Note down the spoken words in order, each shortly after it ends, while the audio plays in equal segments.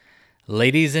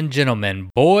Ladies and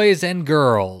gentlemen, boys and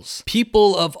girls,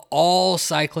 people of all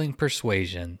cycling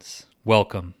persuasions,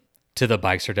 welcome to the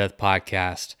Bikes or Death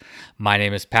podcast. My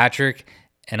name is Patrick,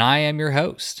 and I am your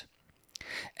host.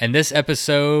 In this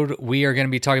episode, we are going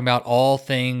to be talking about all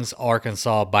things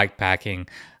Arkansas bikepacking.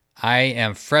 I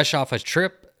am fresh off a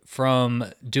trip from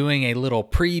doing a little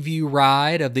preview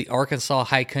ride of the Arkansas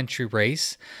High Country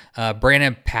Race.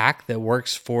 Brandon Pack, that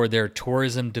works for their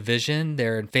tourism division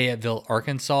there in Fayetteville,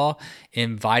 Arkansas,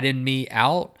 invited me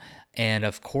out. And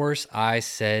of course, I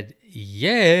said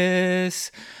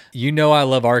yes. You know I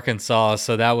love Arkansas,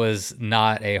 so that was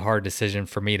not a hard decision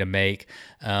for me to make.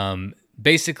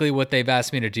 Basically, what they've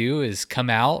asked me to do is come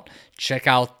out, check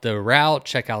out the route,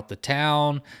 check out the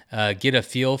town, get a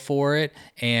feel for it,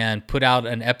 and put out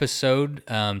an episode.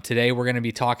 Today, we're going to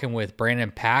be talking with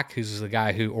Brandon Pack, who's the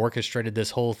guy who orchestrated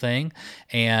this whole thing,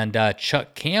 and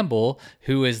Chuck Campbell,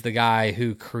 who is the guy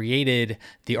who created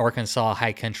the Arkansas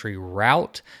High Country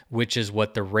Route, which is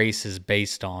what the race is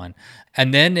based on.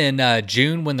 And then in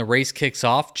June, when the race kicks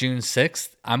off, June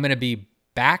 6th, I'm going to be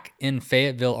back in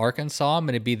Fayetteville, Arkansas. I'm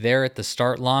going to be there at the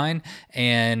start line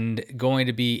and going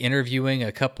to be interviewing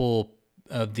a couple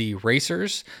of the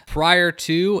racers prior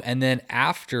to and then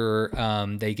after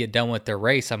they get done with their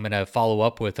race. I'm going to follow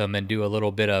up with them and do a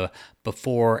little bit of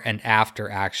before and after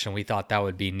action. We thought that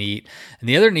would be neat. And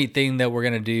the other neat thing that we're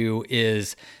going to do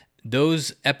is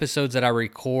those episodes that I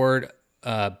record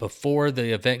before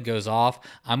the event goes off,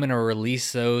 I'm going to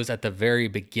release those at the very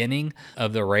beginning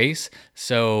of the race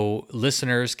so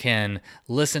listeners can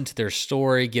listen to their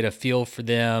story, get a feel for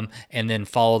them, and then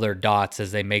follow their dots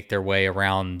as they make their way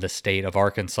around the state of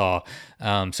Arkansas.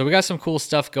 So we got some cool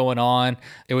stuff going on.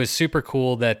 It was super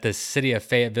cool that the city of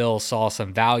Fayetteville saw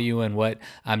some value in what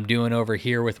I'm doing over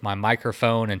here with my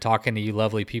microphone and talking to you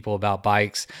lovely people about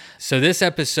bikes. So this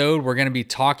episode, we're going to be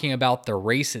talking about the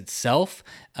race itself,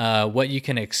 what you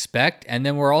can expect. And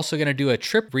then we're also going to do a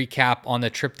trip recap on the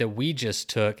trip that we just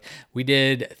took. We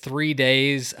did 3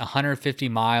 days, 150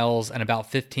 miles, and about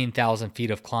 15,000 feet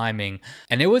of climbing.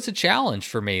 And it was a challenge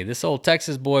for me. This old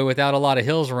Texas boy without a lot of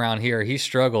hills around here, he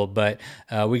struggled, but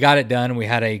we got it done. We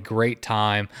had a great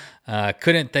time.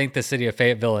 Couldn't thank the city of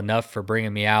Fayetteville enough for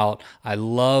bringing me out. I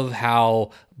love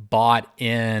how bought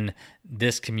in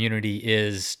this community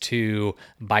is to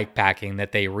bikepacking,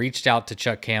 that they reached out to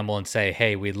Chuck Campbell and say,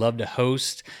 hey, we'd love to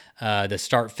host the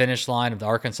start-finish line of the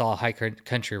Arkansas High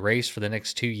Country Race for the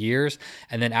next 2 years.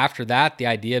 And then after that, the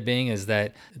idea being is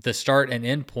that the start and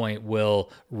end point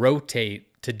will rotate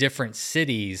to different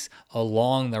cities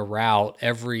along the route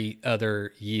every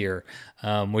other year,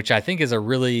 which I think is a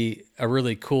really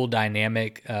cool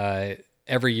dynamic.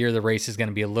 Every year the race is going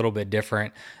to be a little bit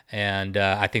different, and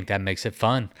I think that makes it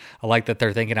fun. I like that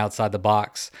they're thinking outside the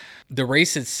box. The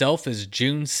race itself is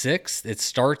June 6th. It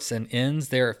starts and ends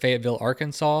there at Fayetteville,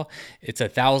 Arkansas. It's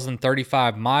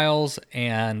 1,035 miles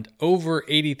and over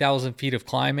 80,000 feet of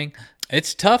climbing.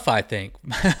 It's tough, I think.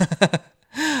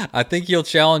 I think you'll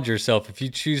challenge yourself. If you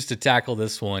choose to tackle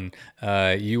this one,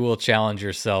 you will challenge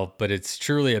yourself, but it's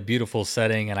truly a beautiful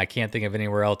setting, and I can't think of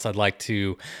anywhere else I'd like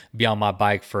to be on my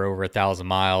bike for over 1,000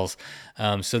 miles.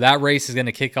 So that race is going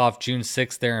to kick off June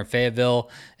 6th there in Fayetteville,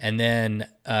 and then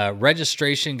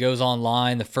registration goes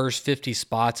online. The first 50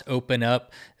 spots open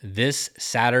up this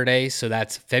Saturday, so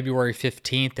that's February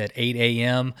 15th at 8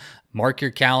 a.m. Mark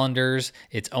your calendars.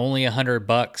 It's only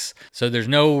 $100. So there's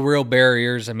no real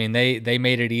barriers. I mean, they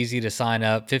made it easy to sign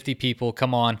up. 50 people,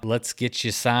 come on, let's get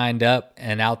you signed up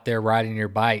and out there riding your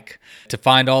bike. To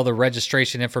find all the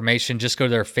registration information, just go to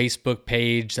their Facebook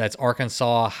page. That's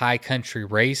Arkansas High Country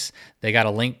Race. They got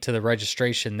a link to the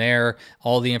registration there,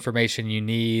 all the information you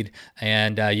need.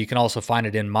 And you can also find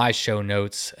it in my show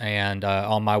notes and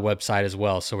on my website as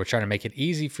well. So we're trying to make it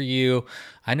easy for you.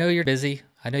 I know you're busy.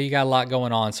 I know you got a lot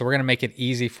going on, so we're going to make it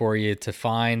easy for you to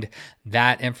find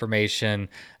that information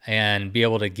and be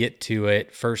able to get to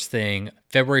it first thing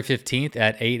February 15th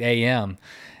at 8 a.m.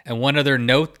 And one other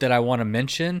note that I want to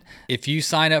mention, if you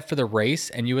sign up for the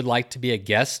race and you would like to be a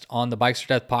guest on the Bikes or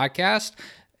Death podcast,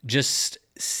 just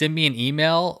send me an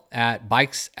email at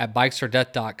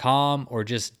bikes@bikesfordeath.com or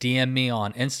just DM me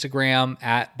on Instagram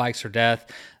at bikesfordeath.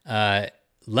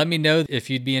 Let me know if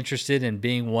you'd be interested in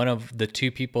being one of the 2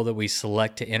 people that we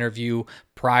select to interview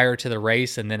prior to the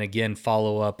race and then again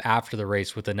follow up after the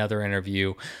race with another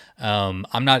interview.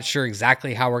 I'm not sure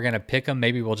exactly how we're going to pick them.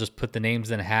 Maybe we'll just put the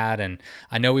names in a hat. And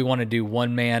I know we want to do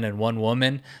one man and one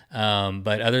woman.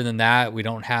 But other than that, we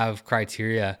don't have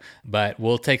criteria. But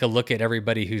we'll take a look at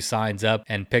everybody who signs up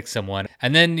and pick someone.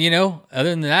 And then, other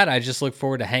than that, I just look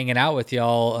forward to hanging out with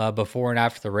y'all before and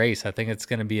after the race. I think it's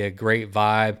going to be a great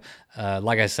vibe.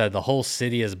 Like I said, the whole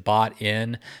city is bought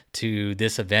in to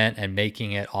this event and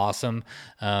making it awesome.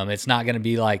 It's not going to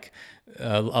be like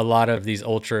a lot of these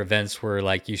ultra events where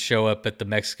like you show up at the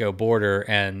Mexico border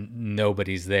and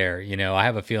nobody's there. I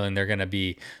have a feeling they're going to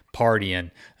be partying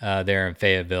there in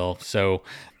Fayetteville. So,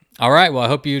 all right. Well, I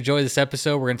hope you enjoy this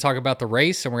episode. We're going to talk about the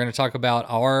race and we're going to talk about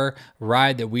our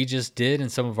ride that we just did and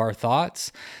some of our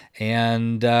thoughts.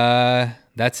 And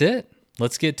that's it.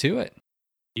 Let's get to it.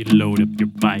 You load up your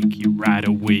bike, you ride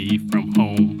away from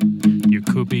home. You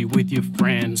could be with your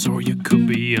friends or you could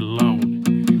be alone.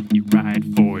 You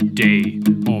ride for a day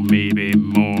or maybe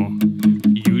more.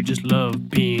 You just love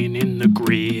being in the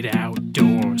great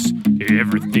outdoors.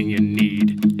 Everything you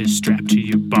need is strapped to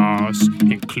your bars,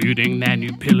 including that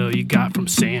new pillow you got from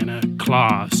Santa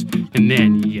Claus. And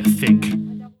then you think,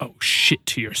 oh shit,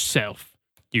 to yourself.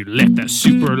 You left that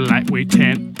super lightweight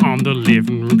tent on the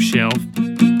living room shelf.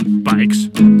 Bikes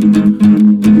or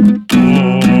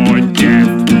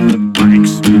death.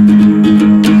 Bikes or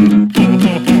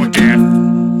death.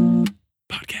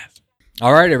 Podcast.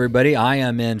 All right, everybody. I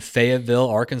am in Fayetteville,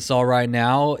 Arkansas right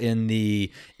now in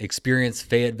the Experience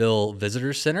Fayetteville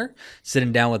Visitor Center,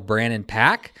 sitting down with Brandon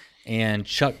Pack and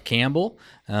Chuck Campbell.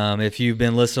 If you've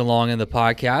been listening along in the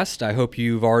podcast, I hope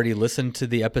you've already listened to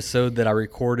the episode that I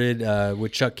recorded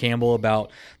with Chuck Campbell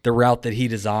about the route that he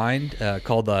designed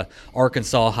called the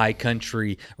Arkansas High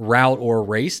Country Route or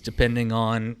Race, depending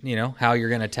on, how you're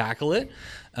going to tackle it.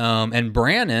 And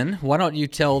Brandon, why don't you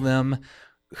tell them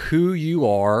who you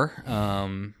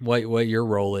are, what your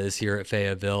role is here at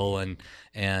Fayetteville,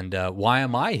 and why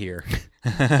am I here?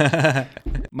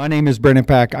 My name is Brandon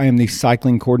Pack. I am the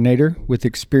cycling coordinator with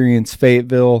Experience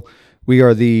Fayetteville. We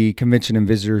are the Convention and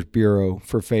Visitors Bureau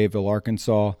for Fayetteville,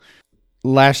 Arkansas.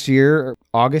 Last year,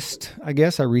 August, I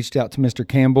guess, I reached out to Mr.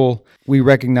 Campbell. We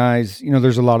recognize,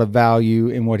 there's a lot of value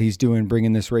in what he's doing,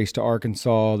 bringing this race to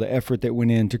Arkansas, the effort that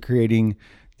went into creating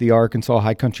the Arkansas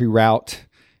High Country Route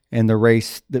and the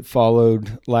race that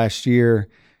followed last year.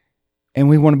 And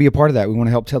we want to be a part of that. We want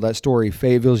to help tell that story.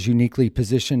 Fayetteville is uniquely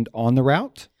positioned on the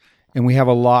route, and we have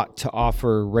a lot to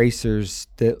offer racers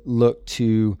that look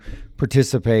to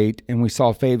participate. And we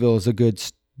saw Fayetteville as a good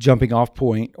jumping off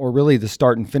point, or really the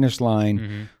start and finish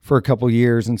line for a couple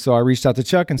years. And so I reached out to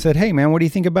Chuck and said, hey, man, what do you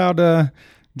think about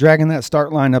dragging that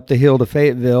start line up the hill to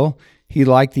Fayetteville? He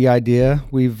liked the idea.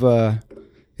 We've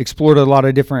explored a lot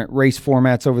of different race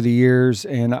formats over the years,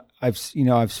 and I've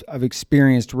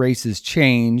experienced races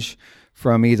change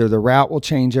from either the route will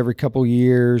change every couple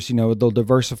years, they'll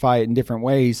diversify it in different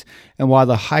ways. And while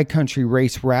the high country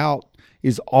race route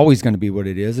is always going to be what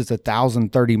it is, it's a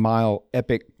 1,030-mile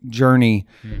epic journey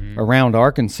around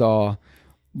Arkansas,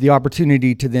 the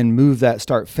opportunity to then move that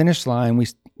start-finish line,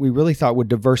 we really thought would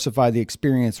diversify the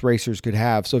experience racers could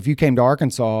have. So if you came to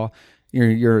Arkansas,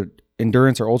 you're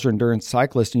endurance or ultra-endurance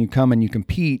cyclist, and you come and you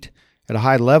compete at a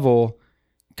high level,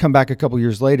 come back a couple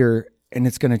years later, and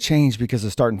it's going to change because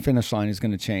the start and finish line is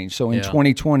going to change. So in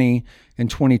 2020 and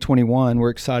 2021, we're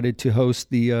excited to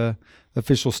host the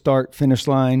official start, finish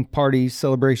line, parties,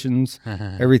 celebrations,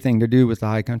 everything to do with the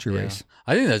high country race.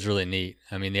 I think that's really neat.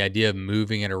 I mean, the idea of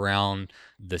moving it around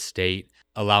the state,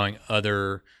 allowing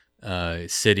other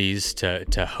cities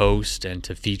to host and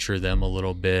to feature them a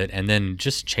little bit, and then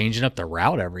just changing up the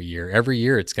route every year. Every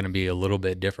year it's going to be a little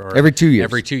bit different. Every 2 years.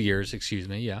 Every 2 years, excuse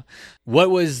me, yeah. What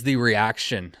was the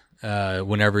reaction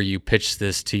whenever you pitched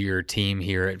this to your team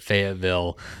here at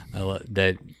Fayetteville,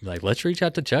 that like, let's reach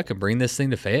out to Chuck and bring this thing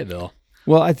to Fayetteville?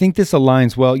 Well, I think this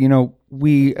aligns well.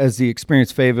 We, as the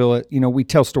Experience Fayetteville, we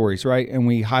tell stories, right? And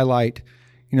we highlight,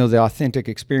 the authentic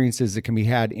experiences that can be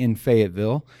had in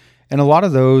Fayetteville. And a lot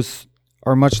of those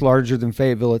are much larger than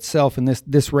Fayetteville itself. And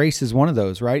this race is one of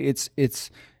those, right? It's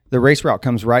the race route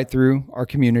comes right through our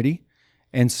community.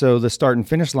 And so the start and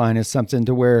finish line is something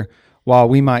to where, while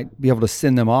we might be able to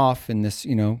send them off in this,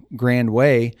 grand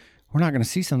way, we're not going to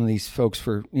see some of these folks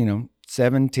for,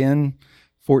 7, 10,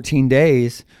 14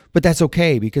 days, but that's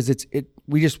okay because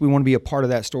we want to be a part of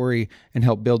that story and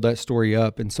help build that story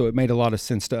up. And so it made a lot of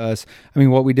sense to us. I mean,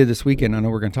 what we did this weekend, I know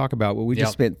we're going to talk about, but we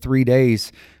just spent 3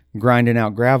 days grinding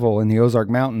out gravel in the Ozark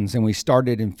Mountains, and we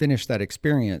started and finished that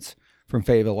experience from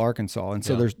Fayetteville, Arkansas. And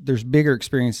so there's bigger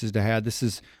experiences to have. This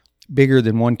is bigger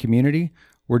than one community.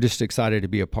 We're just excited to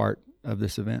be a part of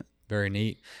this event. Very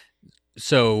neat.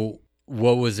 So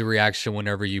what was the reaction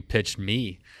whenever you pitched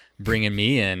me, bringing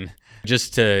me in?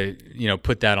 Just to,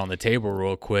 put that on the table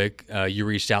real quick, you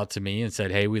reached out to me and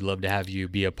said, hey, we'd love to have you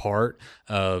be a part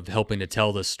of helping to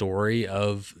tell the story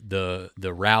of the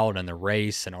route and the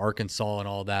race and Arkansas and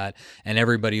all that. And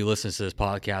everybody who listens to this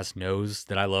podcast knows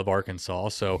that I love Arkansas,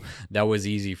 so that was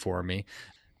easy for me.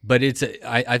 But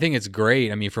I think it's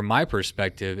great. I mean, from my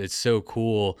perspective, it's so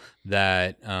cool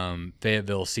that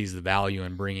Fayetteville sees the value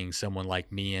in bringing someone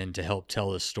like me in to help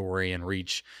tell the story and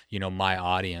reach, my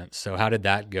audience. So how did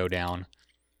that go down?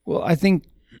 Well, I think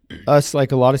us,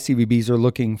 like a lot of CVBs, are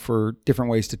looking for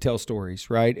different ways to tell stories,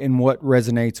 right? And what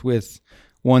resonates with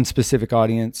one specific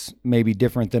audience may be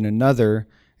different than another.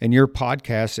 And your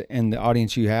podcast and the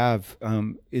audience you have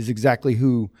is exactly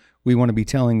who we want to be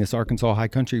telling this Arkansas High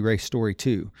Country race story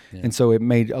to. Yeah. And so it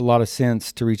made a lot of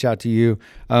sense to reach out to you.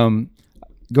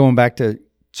 Going back to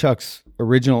Chuck's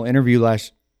original interview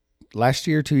last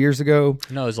year, 2 years ago.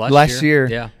 No, it was last year.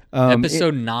 Yeah.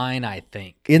 Episode 9, I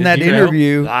think. In that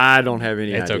interview. I don't have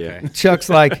any idea. Okay. Chuck's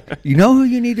like, you know who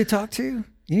you need to talk to?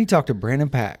 You need to talk to Brandon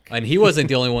Pack. And he wasn't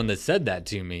the only one that said that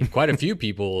to me. Quite a few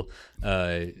people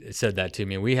said that to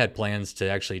me. We had plans to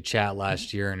actually chat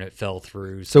last year, and it fell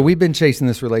through. So we've been chasing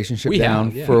this relationship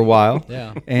down for a while.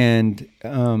 Yeah. And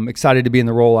excited to be in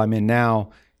the role I'm in now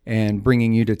and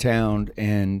bringing you to town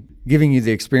and giving you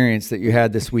the experience that you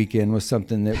had this weekend was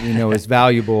something that we know is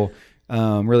valuable.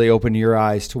 Really open your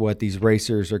eyes to what these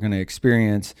racers are going to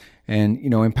experience and,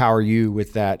 empower you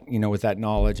with that, with that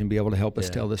knowledge and be able to help us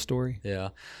tell the story. Yeah.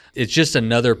 It's just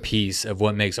another piece of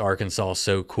what makes Arkansas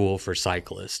so cool for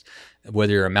cyclists.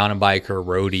 Whether you're a mountain biker,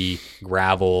 roadie,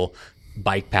 gravel,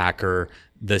 bike packer,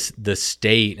 the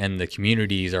state and the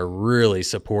communities are really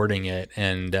supporting it.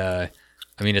 And,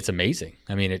 it's amazing.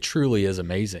 It truly is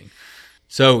amazing.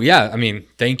 So,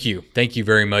 thank you. Thank you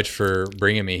very much for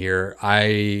bringing me here.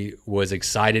 I was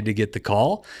excited to get the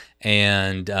call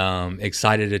and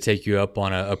excited to take you up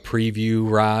on a preview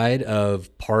ride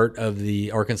of part of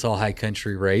the Arkansas High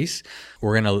Country race.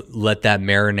 We're going to let that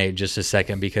marinate just a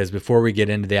second because before we get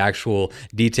into the actual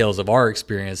details of our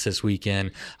experience this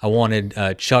weekend, I wanted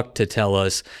Chuck to tell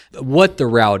us what the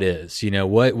route is.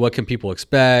 What can people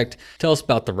expect? Tell us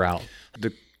about the route.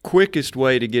 The quickest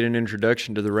way to get an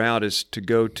introduction to the route is to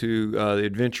go to the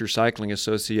Adventure Cycling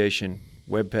Association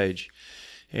webpage.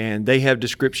 And they have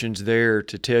descriptions there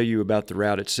to tell you about the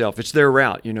route itself. It's their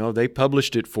route, they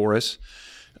published it for us.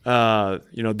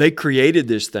 They created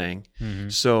this thing. Mm-hmm.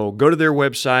 So go to their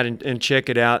website and check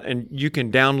it out. And you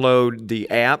can download the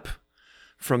app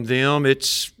from them.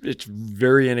 It's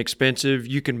very inexpensive.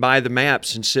 You can buy the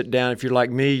maps and sit down. If you're like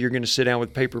me, you're going to sit down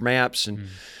with paper maps and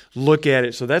look at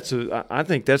it. So I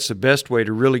think that's the best way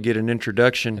to really get an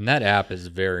introduction. And that app is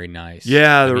very nice.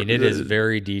 Yeah. It is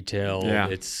very detailed. Yeah.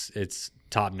 It's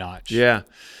top notch. Yeah.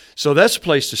 So that's a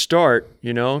place to start,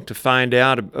 to find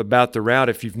out about the route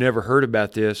if you've never heard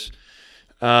about this.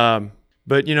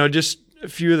 But, just a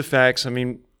few of the facts.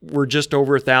 We're just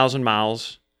over 1,000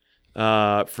 miles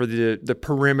for the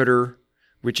perimeter,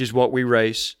 which is what we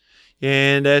race.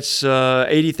 And that's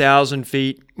 80,000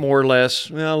 feet, more or less,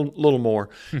 well, a little more,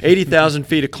 80,000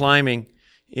 feet of climbing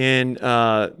in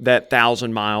that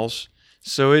 1,000 miles.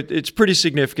 So it's pretty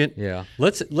significant. Yeah.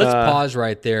 Let's pause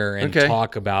right there and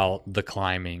talk about the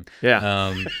climbing.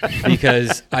 Yeah.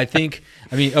 Because I think,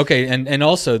 and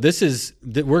also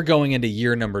we're going into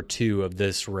year number 2 of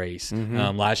this race.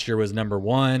 Mm-hmm. Last year was number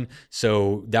 1.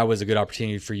 So that was a good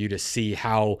opportunity for you to see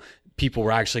how people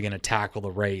were actually going to tackle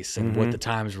the race and what the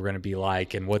times were going to be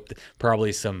like and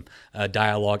probably some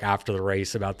dialogue after the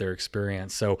race about their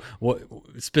experience. So what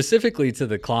specifically to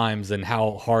the climbs and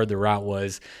how hard the route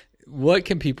was, what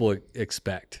can people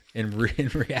expect in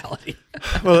reality?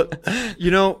 Well,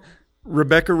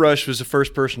 Rebecca Rush was the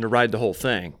first person to ride the whole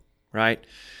thing, right?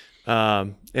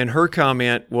 And her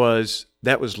comment was,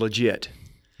 that was legit.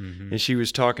 Mm-hmm. And she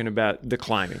was talking about the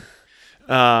climbing.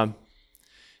 And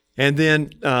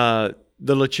then the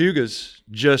Lechugas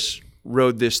just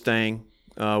rode this thing,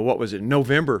 what was it,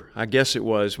 November, I guess it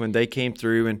was, when they came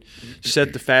through and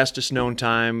set the fastest known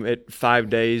time at 5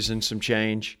 days and some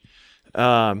change.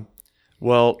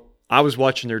 Well, I was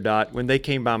watching their dot. When they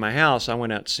came by my house, I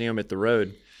went out to see them at the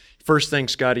road. First thing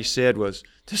Scotty said was,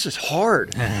 "This is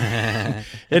hard." And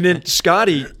then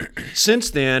Scotty, since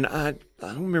then, I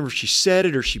don't remember if she said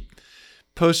it or she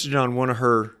posted it on one of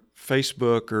her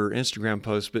Facebook or Instagram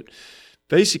posts, but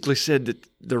basically said that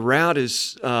the route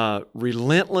is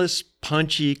relentless,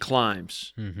 punchy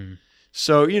climbs. Mm-hmm.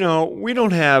 So, we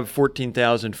don't have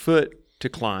 14,000 foot to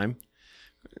climb.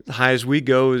 The highest we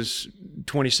go is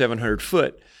 2,700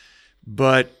 foot.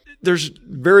 But there's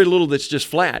very little that's just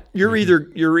flat. You're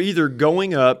either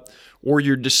going up or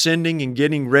you're descending and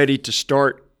getting ready to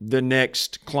start the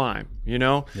next climb.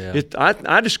 Yeah.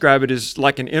 I describe it as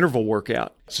like an interval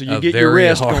workout. So you get your very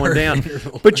rest hard going down,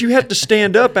 but you have to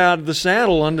stand up out of the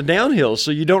saddle on the downhill,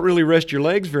 so you don't really rest your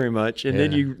legs very much, and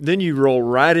then you roll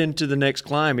right into the next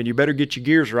climb, and you better get your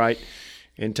gears right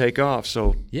and take off.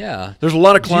 So there's a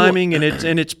lot of climbing, and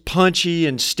it's punchy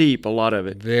and steep. A lot of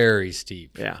it very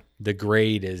steep. Yeah. The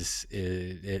grade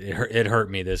it hurt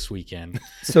me this weekend.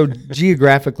 So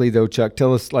geographically, though, Chuck,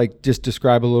 tell us, like, just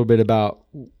describe a little bit about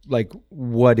like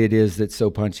what it is that's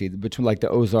so punchy between like the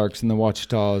Ozarks and the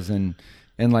Ouachitas,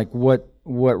 and like what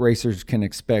racers can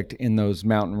expect in those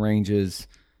mountain ranges,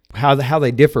 how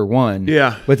they differ,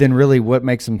 but then really what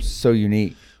makes them so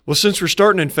unique. Well, since we're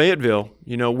starting in Fayetteville,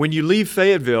 when you leave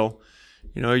Fayetteville,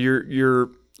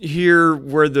 you're here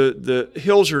where the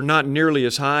hills are not nearly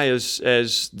as high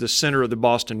as the center of the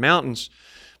Boston Mountains,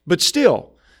 but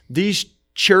still, these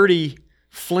cherty,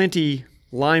 flinty,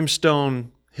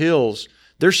 limestone hills,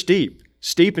 they're steep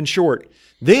and short.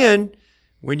 Then,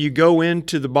 when you go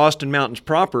into the Boston Mountains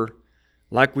proper,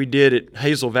 like we did at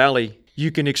Hazel Valley,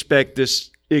 you can expect this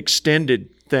extended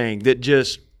thing that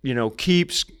just,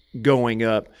 keeps going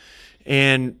up.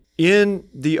 And in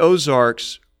the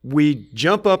Ozarks, we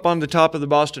jump up on the top of the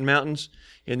Boston Mountains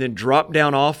and then drop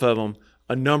down off of them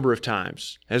a number of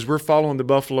times. As we're following the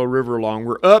Buffalo River along,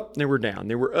 we're up, then we're down,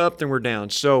 then we're up, then we're down.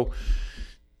 So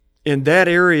in that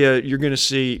area, you're going to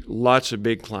see lots of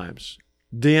big climbs.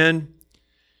 Then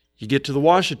you get to the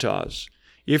Ouachitas.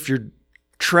 If you're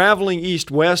traveling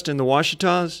east-west in the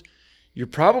Ouachitas, you're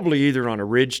probably either on a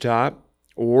ridge top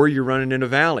or you're running in a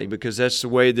valley, because that's the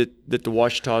way that the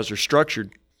Ouachitas are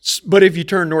structured. But if you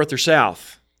turn north or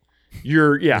south,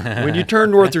 when you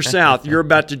turn north or south, you're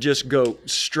about to just go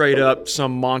straight up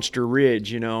some monster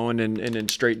ridge, and then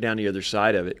straight down the other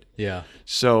side of it. Yeah.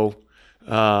 So,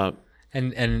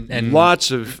 and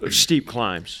lots of steep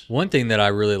climbs. One thing that I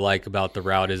really like about the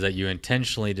route is that you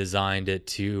intentionally designed it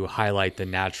to highlight the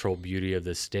natural beauty of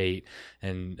the state.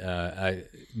 And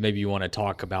maybe you want to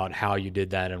talk about how you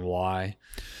did that and why.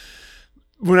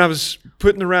 When I was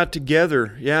putting the route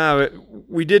together,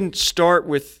 we didn't start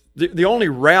with the only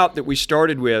route that we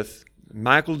started with.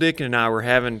 Michael Dicken and I were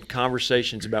having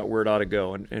conversations about where it ought to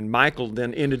go, and Michael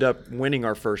then ended up winning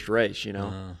our first race,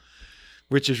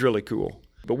 which is really cool.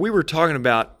 But we were talking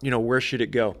about, where should it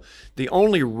go? The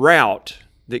only route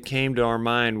that came to our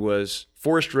mind was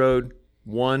Forest Road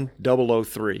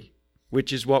 1003,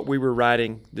 which is what we were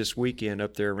riding this weekend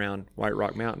up there around White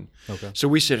Rock Mountain. Okay. So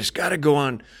we said, it's got to go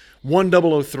on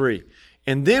 1003.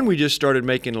 And then we just started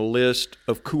making a list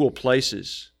of cool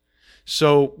places.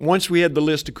 So once we had the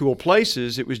list of cool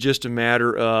places, it was just a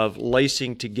matter of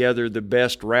lacing together the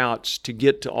best routes to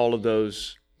get to all of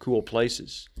those cool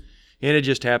places. And it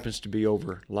just happens to be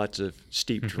over lots of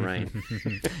steep terrain.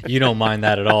 You don't mind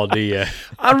that at all, do you?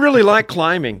 I really like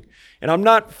climbing. And I'm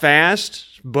not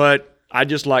fast, but I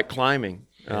just like climbing.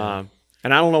 Yeah.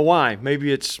 And I don't know why.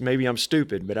 Maybe I'm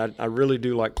stupid, but I really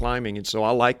do like climbing, and so I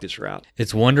like this route.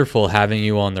 It's wonderful having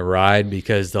you on the ride,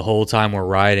 because the whole time we're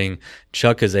riding,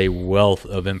 Chuck is a wealth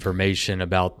of information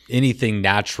about anything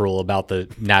natural about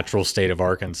the natural state of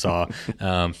Arkansas,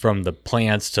 from the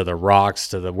plants to the rocks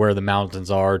to where the mountains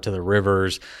are to the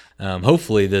rivers.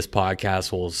 Hopefully this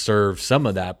podcast will serve some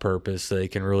of that purpose, so they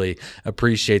can really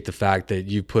appreciate the fact that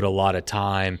you put a lot of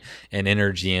time and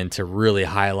energy into really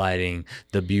highlighting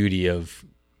the beauty of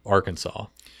Arkansas.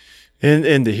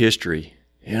 And the history.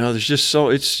 There's just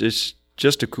it's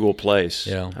just a cool place.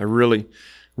 Yeah. I really,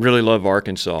 really love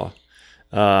Arkansas.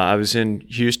 I was in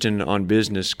Houston on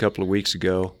business a couple of weeks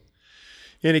ago,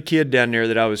 and a kid down there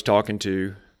that I was talking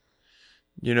to,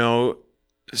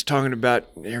 is talking about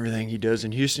everything he does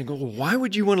in Houston. Go, well, why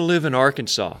would you want to live in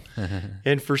Arkansas?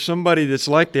 And for somebody that's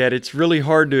like that, it's really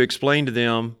hard to explain to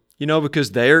them,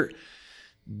 because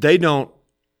they don't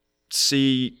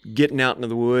see getting out into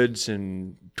the woods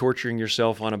and torturing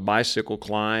yourself on a bicycle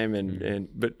climb,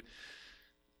 but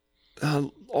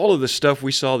all of the stuff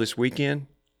we saw this weekend,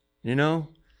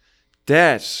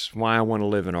 that's why I want to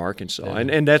live in Arkansas. Yeah.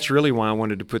 And that's really why I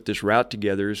wanted to put this route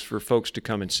together, is for folks to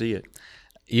come and see it.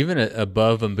 Even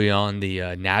above and beyond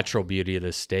the natural beauty of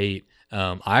the state,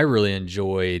 I really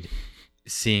enjoyed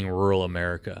seeing rural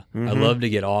America. I love to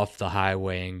get off the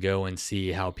highway and go and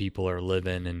see how people are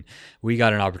living. And we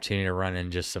got an opportunity to run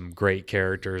in just some great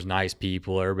characters, nice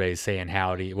people. Everybody's saying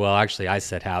howdy. Well, actually, I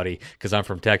said howdy because I'm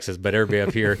from Texas, but everybody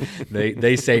up here,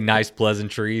 they say nice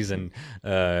pleasantries and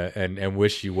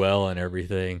wish you well and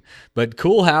everything. But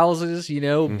cool houses,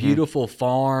 beautiful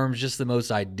farms, just the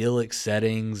most idyllic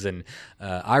settings. And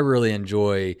I really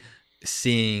enjoy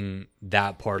seeing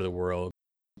that part of the world.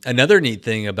 Another neat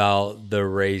thing about the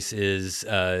race is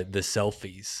the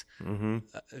selfies.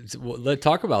 Let's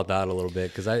talk about that a little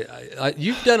bit, because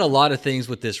you've done a lot of things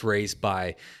with this race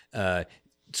by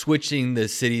switching the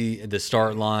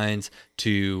start lines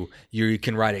to you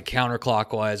can ride it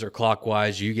counterclockwise or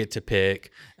clockwise. You get to pick.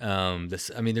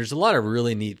 There's a lot of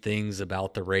really neat things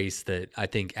about the race that I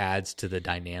think adds to the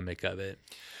dynamic of it.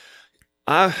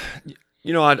 I've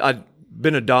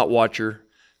been a dot watcher.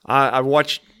 I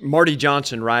watched Marty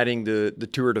Johnson riding the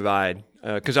Tour Divide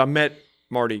because I met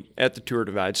Marty at the Tour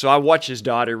Divide. So I watch his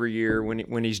dot every year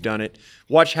when he's done it.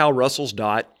 Watch Hal Russell's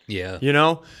dot. Yeah.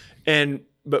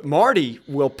 But Marty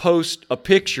will post a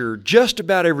picture just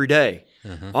about every day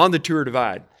on the Tour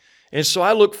Divide. And so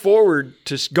I look forward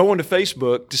to going to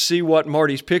Facebook to see what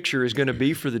Marty's picture is going to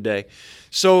be for the day.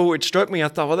 So it struck me, I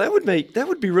thought, well, that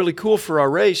would be really cool for our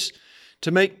race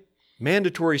to make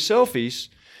mandatory selfies.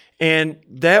 And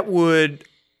that would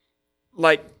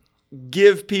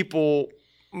give people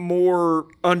more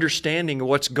understanding of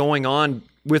what's going on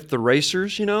with the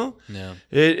racers, Yeah.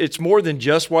 It's more than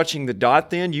just watching the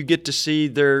dot then. You get to see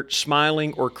their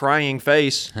smiling or crying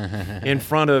face in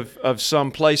front of some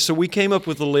place. So we came up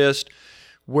with a list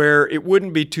where it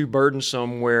wouldn't be too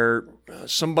burdensome, where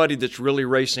somebody that's really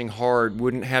racing hard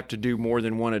wouldn't have to do more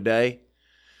than one a day.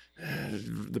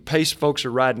 The pace folks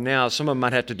are riding now, some of them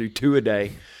might have to do 2 a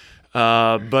day.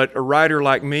 But a rider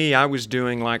like me, I was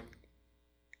doing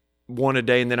 1 a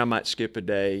day, and then I might skip a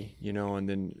day, and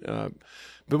then.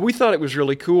 But we thought it was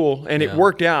really cool, and it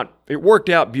worked out. It worked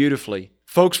out beautifully.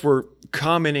 Folks were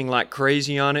commenting like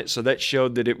crazy on it, so that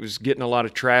showed that it was getting a lot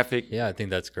of traffic. Yeah, I think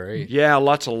that's great. Yeah,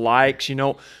 lots of likes.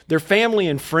 Their family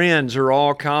and friends are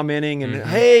all commenting, and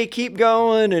hey, keep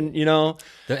going, and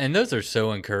And those are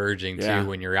so encouraging too.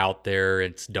 When you're out there,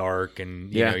 it's dark,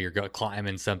 and you're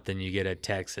climbing something, you get a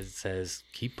text that says,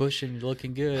 "Keep pushing, you're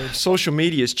looking good." Social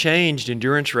media has changed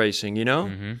endurance racing,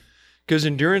 because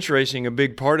endurance racing, a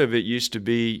big part of it used to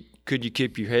be, could you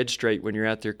keep your head straight when you're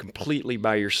out there completely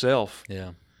by yourself?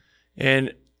 Yeah.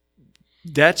 And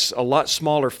that's a lot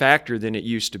smaller factor than it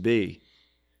used to be,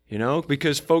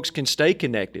 because folks can stay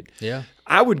connected. Yeah.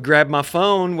 I would grab my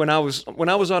phone when I was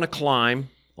on a climb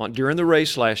during the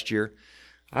race last year.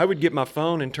 I would get my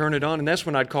phone and turn it on, and that's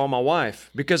when I'd call my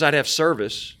wife, because I'd have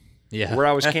service. Yeah. Where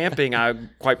I was camping, I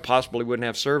quite possibly wouldn't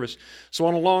have service. So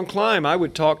on a long climb, I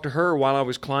would talk to her while I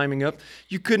was climbing up.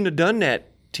 You couldn't have done that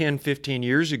 10, 15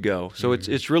 years ago. So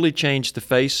it's really changed the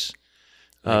face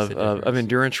of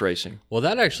endurance racing. Well,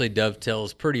 that actually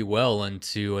dovetails pretty well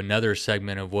into another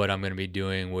segment of what I'm going to be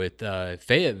doing with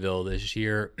Fayetteville this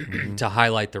year to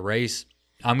highlight the race.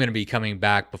 I'm going to be coming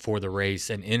back before the race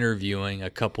and interviewing a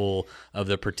couple of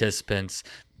the participants.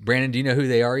 Brandon, do you know who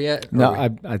they are yet? No,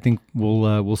 I think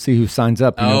we'll see who signs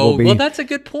up. Well, that's a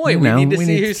good point. We need to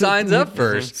see who signs up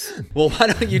first. Well, why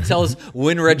don't you tell us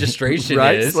when registration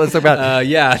is? Let's talk about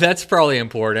that's probably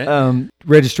important.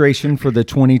 Registration for the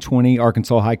 2020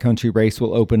 Arkansas High Country Race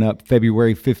will open up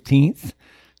February 15th,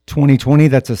 2020.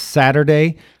 That's a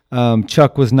Saturday.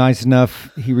 Chuck was nice enough.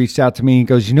 He reached out to me. He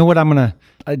goes, you know what?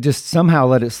 I just somehow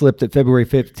let it slip that February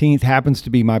 15th happens to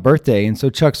be my birthday. And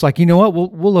so Chuck's like, you know what?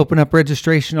 We'll open up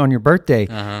registration on your birthday.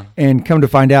 And come to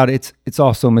find out, it's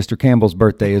also Mr. Campbell's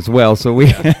birthday as well. So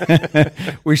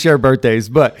we share birthdays.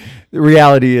 But the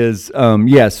reality is,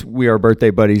 yes, we are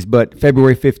birthday buddies. But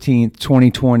February 15th,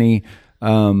 2020.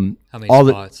 How many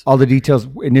spots? All the details.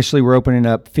 Initially, we're opening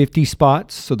up 50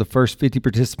 spots. So the first 50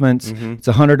 participants, it's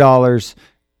 $100.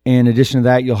 In addition to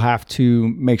that, you'll have to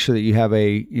make sure that you have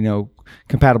a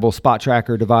compatible spot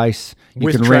tracker device.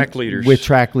 With track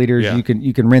leaders. Yeah.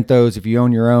 You can rent those if you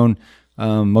own your own.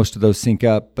 Most of those sync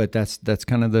up, but that's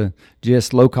kind of the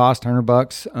gist. Low cost,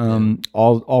 $100.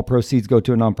 All proceeds go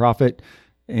to a nonprofit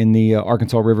in the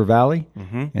Arkansas River Valley,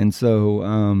 and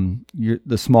so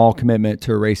the small commitment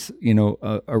to a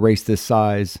race this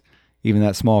size. Even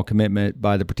that small commitment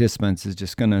by the participants is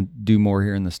just going to do more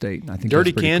here in the state. And I think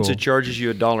Dirty that's Kansas cool. charges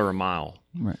you $1 a mile,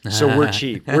 right? So we're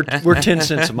cheap. We're 10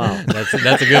 cents a mile. That's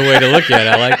a good way to look at it.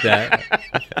 I like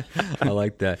that. I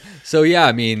like that. So yeah,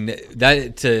 I mean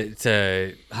that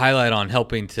to highlight on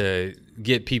helping to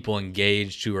get people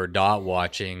engaged who are dot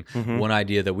watching, one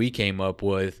idea that we came up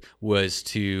with was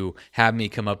to have me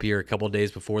come up here a couple of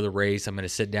days before the race. I'm going to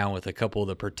sit down with a couple of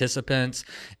the participants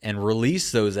and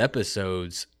release those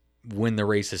episodes when the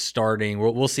race is starting.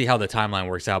 We'll see how the timeline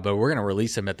works out, but we're going to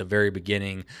release them at the very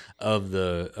beginning of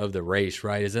the race,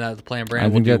 right? Isn't that the plan,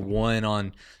 Brandon? We'll do one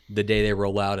on the day they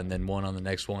roll out and then one on the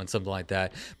next one, something like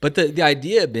that. But the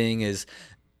idea being is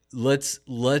let's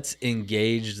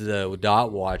engage the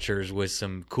dot watchers with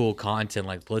some cool content.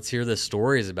 Like, let's hear the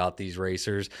stories about these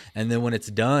racers, and then when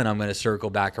it's done, I'm going to circle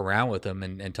back around with them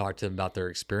and talk to them about their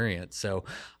experience. So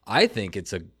I think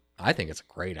it's a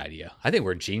great idea. I think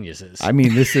we're geniuses. I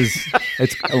mean,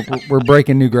 we're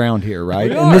breaking new ground here, right?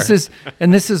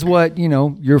 This is what,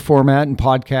 your format and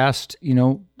podcast,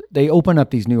 they open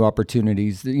up these new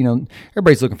opportunities.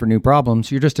 Everybody's looking for new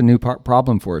problems. You're just a new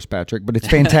problem for us, Patrick, but it's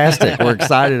fantastic. We're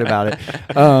excited about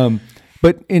it.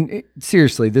 But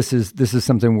seriously, this is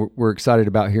something we're excited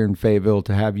about here in Fayetteville,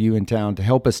 to have you in town to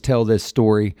help us tell this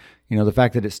story. The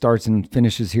fact that it starts and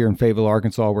finishes here in Fayetteville,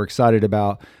 Arkansas, we're excited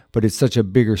about, but it's such a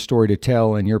bigger story to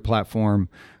tell, and your platform,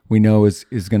 we know, is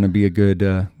going to be a good,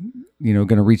 going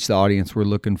to reach the audience we're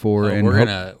looking for. And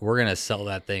we're gonna sell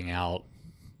that thing out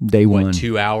day one.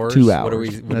 2 hours? 2 hours. What are we?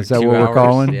 Is that what we're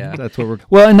calling? Yeah. That's what we're.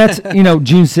 Well, and that's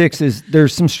June 6th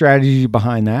there's some strategy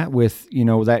behind that with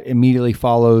that immediately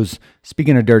follows.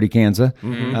 Speaking of Dirty Kansas,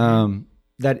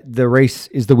 that the race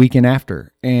is the weekend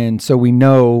after, and so we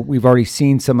know we've already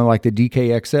seen some of like the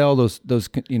DKXL,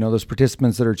 those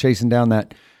participants that are chasing down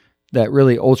that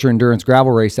really ultra endurance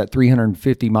gravel race, that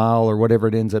 350 mile or whatever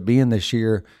it ends up being this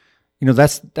year.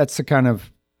 That's the kind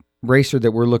of racer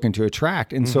that we're looking to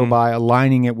attract. And so by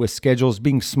aligning it with schedules,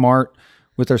 being smart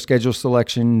with our schedule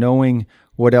selection, knowing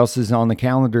what else is on the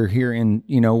calendar here in,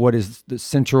 what is the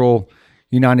central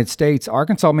United States,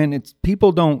 Arkansas, man,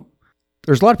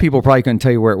 there's a lot of people probably couldn't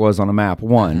tell you where it was on a map,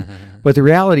 but the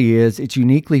reality is it's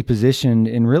uniquely positioned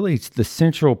in really it's the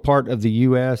central part of the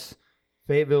U.S.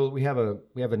 Fayetteville, we have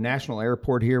a national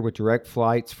airport here with direct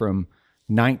flights from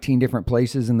 19 different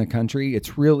places in the country.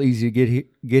 It's real easy to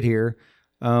get here.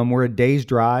 We're a day's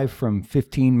drive from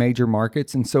 15 major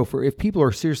markets. And so if people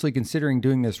are seriously considering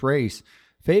doing this race,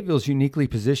 Fayetteville is uniquely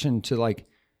positioned to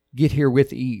get here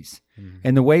with ease.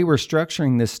 And the way we're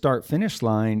structuring this start-finish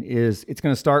line is it's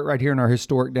going to start right here in our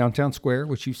historic downtown square,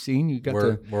 which you've seen. You got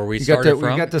where we started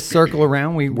from. We got to circle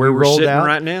around. Where we we're rolled sitting out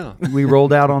right now. We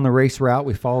rolled out on the race route.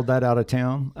 We followed that out of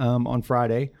town on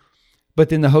Friday. But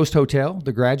then the host hotel,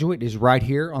 the Graduate, is right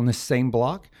here on this same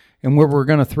block. And where we're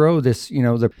going to throw this,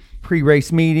 the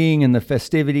pre-race meeting and the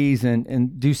festivities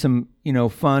and do some,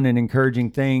 fun and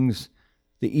encouraging things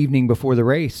the evening before the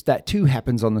race, that too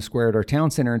happens on the square at our town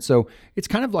center. And so it's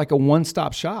kind of like a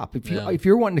one-stop shop. If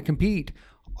you're wanting to compete,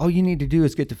 all you need to do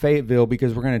is get to Fayetteville,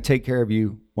 because we're going to take care of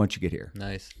you once you get here.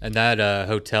 Nice. And that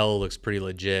hotel looks pretty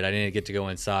legit. I didn't get to go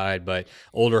inside, but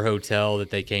older hotel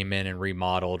that they came in and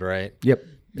remodeled, right? Yep.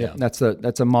 Yeah. That's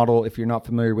a model. If you're not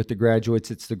familiar with the Graduates,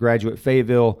 it's the Graduate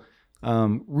Fayetteville.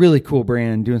 Really cool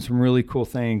brand, doing some really cool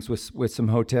things with some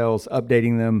hotels,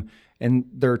 updating them, and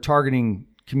they're targeting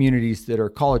communities that are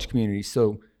college communities.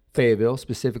 So Fayetteville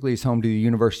specifically is home to the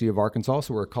University of Arkansas,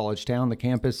 so we're a college town. The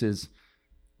campus is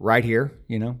right here,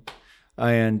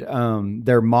 and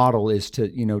their model is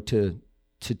to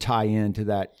tie into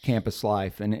that campus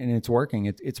life, and it's working.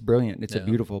 It's brilliant. It's a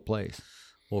beautiful place.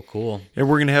 Well, cool. And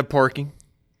we're going to have parking.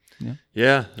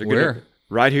 Yeah. Where?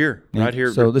 Right here.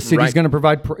 So the city's going to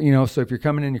provide, so if you're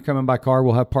coming by car,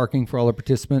 we'll have parking for all the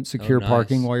participants, secure nice.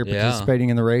 parking while you're participating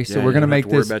in the race. Yeah, so we're going to make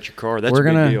this. Worry about your car. That's a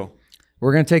big deal.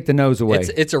 We're going to take the nose away.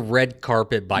 It's a red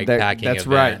carpet bike packing That's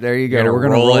event. right. There you go. We're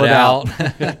going to roll it out.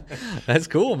 That's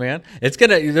cool, man.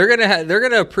 They're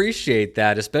gonna appreciate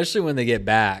that, especially when they get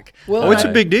back. Well, it's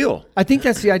a big deal. I think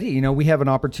that's the idea. We have an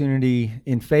opportunity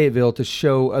in Fayetteville to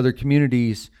show other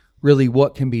communities really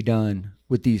what can be done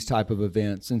with these type of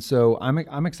events. And so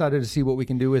I'm excited to see what we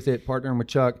can do with it, partnering with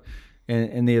Chuck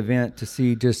and the event to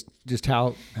see just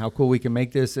how cool we can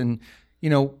make this, and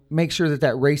make sure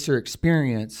that racer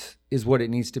experience is what it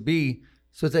needs to be,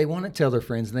 so that they want to tell their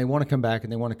friends and they want to come back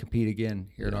and they want to compete again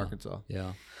here in Arkansas.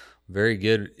 Yeah. Very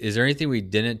good. Is there anything we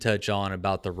didn't touch on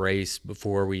about the race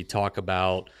before we talk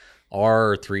about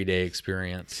our 3-day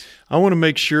experience? I want to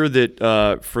make sure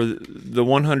that for the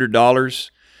 $100,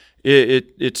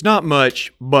 it's not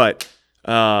much, but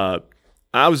I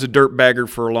was a dirt bagger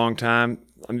for a long time.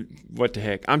 What the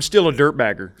heck? I'm still a dirt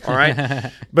bagger, all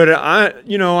right? But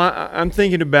I'm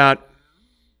thinking about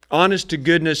honest to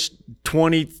goodness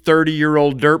 20,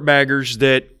 30-year-old dirt baggers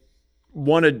that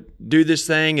want to do this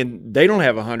thing and they don't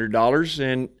have $100,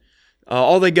 and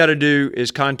all they got to do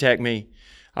is contact me.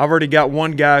 I've already got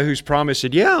one guy who's promised,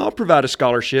 said, yeah, I'll provide a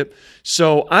scholarship.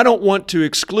 So I don't want to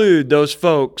exclude those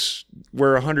folks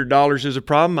where $100 is a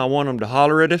problem. I want them to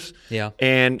holler at us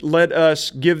and let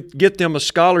us get them a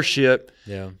scholarship.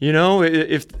 Yeah. You know,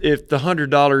 if the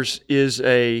 $100 is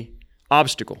a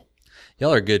obstacle.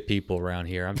 Y'all are good people around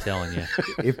here, I'm telling you.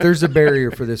 If there's a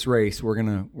barrier for this race, we're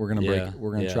gonna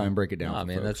try and break it down. Oh,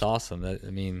 man, that's awesome.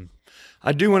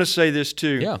 I do want to say this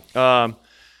too. Yeah.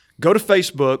 Go to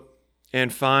Facebook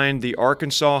and find the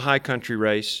Arkansas High Country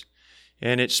Race,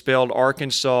 and it's spelled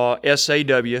Arkansas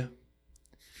SAW,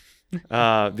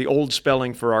 the old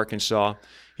spelling for Arkansas.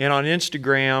 And on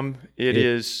Instagram,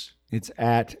 it's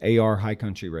at AR High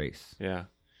Country Race. Yeah.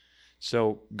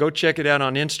 So go check it out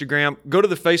on Instagram. Go to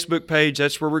the Facebook page.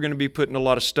 That's where we're going to be putting a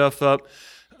lot of stuff up.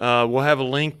 We'll have a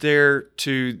link there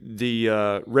to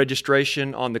the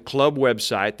registration on the club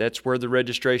website. That's where the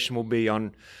registration will be,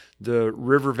 on the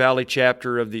River Valley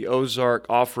chapter of the Ozark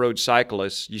Off-Road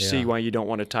Cyclists. You see why you don't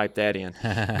want to type that in.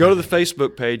 Go to the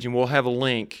Facebook page, and we'll have a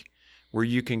link where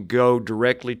you can go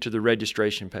directly to the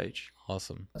registration page.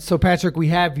 Awesome. So, Patrick, we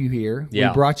have you here. Yeah.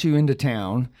 We brought you into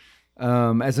town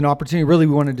as an opportunity. Really,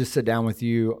 we wanted to sit down with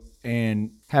you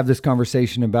and have this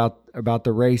conversation about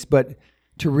the race. But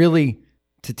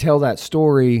to tell that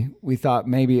story, we thought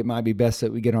maybe it might be best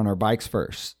that we get on our bikes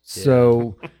first. Yeah.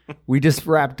 So we just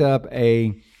wrapped up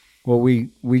we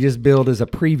just billed as a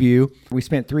preview. We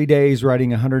spent 3 days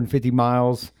riding 150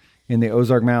 miles in the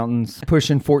Ozark Mountains,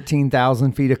 pushing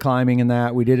 14,000 feet of climbing in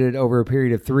that. We did it over a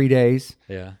period of 3 days.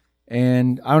 Yeah.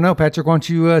 And I don't know, Patrick, why don't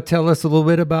you tell us a little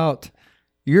bit about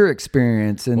your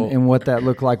experience and what that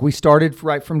looked like? We started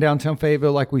right from downtown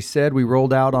Fayetteville, like we said. We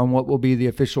rolled out on what will be the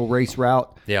official race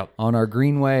route on our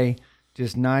greenway.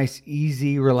 Just nice,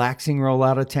 easy, relaxing roll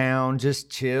out of town. Just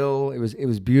chill. It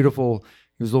was beautiful.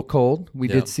 It was a little cold. We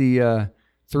did see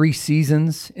 3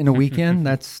 seasons in a weekend.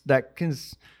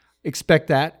 Expect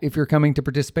that if you're coming to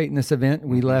participate in this event.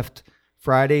 We left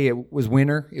Friday. It was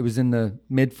winter. It was in the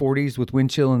mid 40s with wind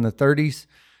chill in the 30s.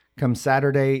 Come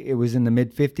Saturday, it was in the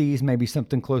mid 50s, maybe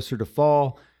something closer to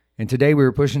fall. And today we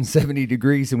were pushing 70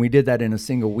 degrees, and we did that in a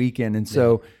single weekend. And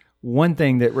so one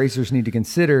thing that racers need to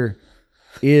consider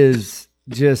is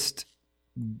just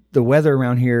the weather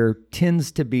around here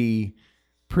tends to be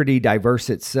pretty diverse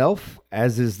itself,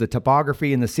 as is the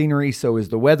topography and the scenery. So is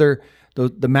the weather.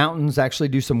 The mountains actually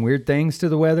do some weird things to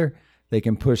the weather. They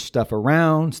can push stuff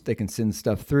around. They can send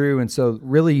stuff through. And so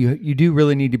really, you do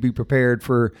really need to be prepared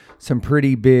for some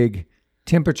pretty big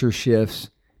temperature shifts,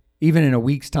 even in a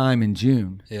week's time in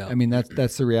June. Yeah. I mean,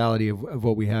 that's the reality of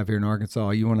what we have here in Arkansas.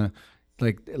 You want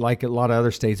to, like a lot of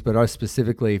other states, but us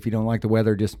specifically, if you don't like the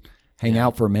weather, just hang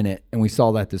out for a minute. And we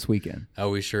saw that this weekend.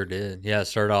 Oh, we sure did. Yeah,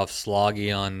 started off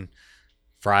sloggy on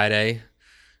Friday.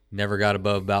 Never got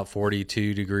above about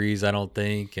 42 degrees, I don't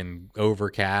think, and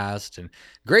overcast. And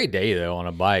great day, though, on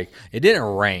a bike. It didn't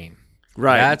rain.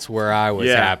 Right. That's where I was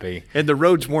happy. And the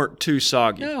roads weren't too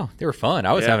soggy. No, they were fun.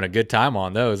 I was having a good time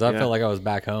on those. I felt like I was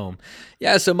back home.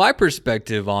 Yeah, so my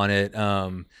perspective on it,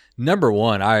 number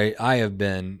one, I have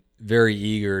been very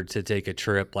eager to take a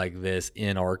trip like this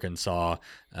in Arkansas.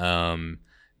 And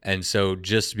so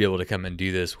just to be able to come and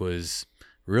do this was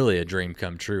really a dream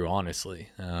come true, honestly.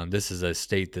 This is a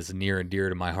state that's near and dear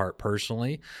to my heart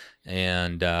personally,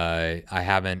 and I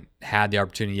haven't had the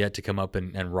opportunity yet to come up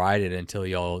and ride it until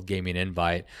y'all gave me an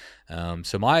invite.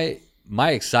 So my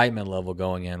excitement level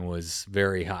going in was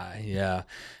very high. Yeah.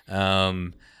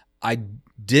 I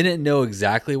didn't know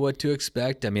exactly what to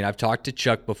expect. I mean, I've talked to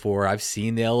Chuck before. I've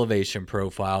seen the elevation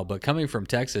profile, but coming from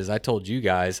Texas, I told you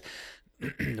guys,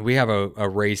 we have a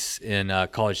race in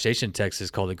College Station,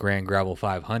 Texas called the Grand Gravel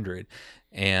 500.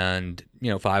 And,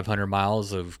 500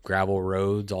 miles of gravel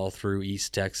roads all through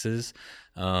East Texas.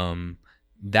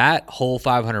 That whole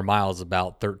 500 miles is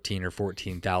about 13 or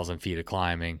 14,000 feet of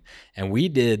climbing. And we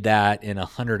did that in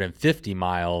 150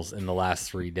 miles in the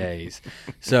last 3 days.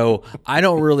 So I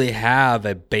don't really have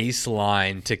a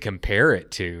baseline to compare it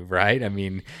to, right? I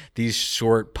mean, these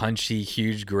short, punchy,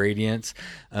 huge gradients.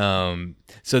 So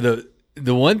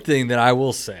the one thing that I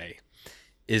will say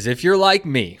is if you're like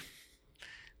me,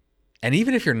 and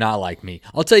even if you're not like me,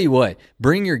 I'll tell you what,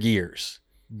 bring your gears.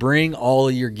 Bring all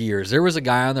of your gears. There was a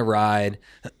guy on the ride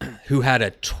who had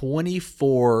a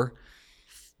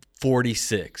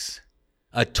 2446,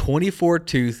 a 24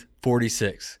 tooth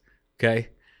 46. Okay.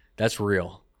 That's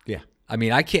real. Yeah. I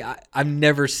mean, I've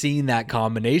never seen that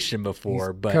combination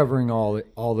before, but covering all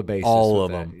the bases. All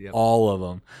of them. Yep. All of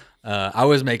them. I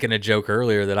was making a joke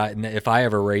earlier that if I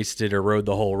ever raced it or rode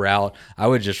the whole route, I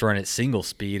would just run it single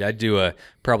speed. I'd do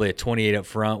probably a 28 up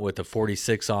front with a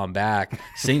 46 on back,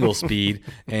 single speed,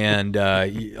 and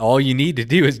all you need to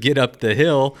do is get up the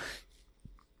hill,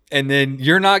 and then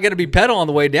you're not going to be pedaling on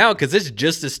the way down because it's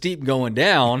just as steep going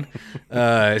down.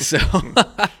 So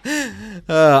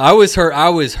I was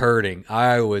hurting.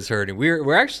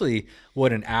 We're actually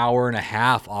an hour and a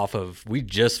half off of. We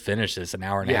just finished this an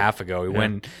hour and a half ago. We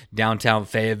went downtown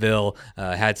Fayetteville,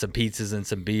 had some pizzas and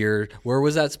some beer. Where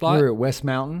was that spot? We were at West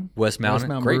Mountain. West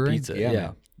Mountain great Brewery. pizza.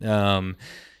 Yeah.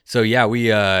 So yeah,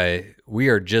 we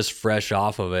are just fresh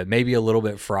off of it. Maybe a little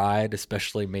bit fried,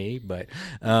 especially me. But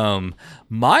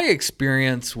my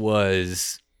experience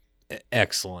was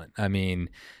excellent. I mean,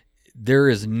 there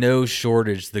is no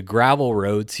shortage. The gravel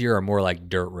roads here are more like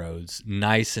dirt roads,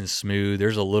 nice and smooth.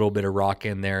 There's a little bit of rock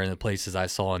in there in the places I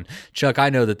saw. And Chuck, I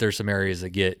know that there's some areas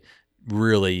that get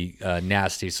really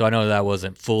nasty. So I know that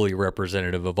wasn't fully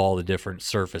representative of all the different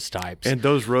surface types. And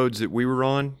those roads that we were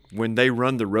on, when they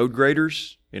run the road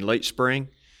graders in late spring,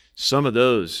 some of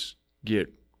those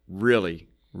get really,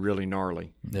 really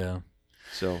gnarly. Yeah.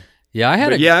 So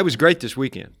yeah, it was great this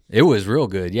weekend. It was real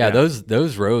good. Yeah.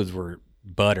 Those roads were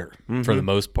butter for the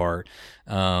most part.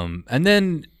 And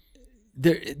then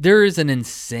there is an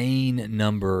insane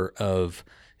number of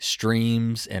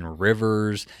streams and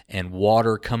rivers and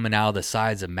water coming out of the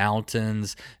sides of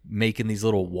mountains, making these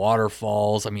little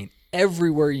waterfalls. I mean,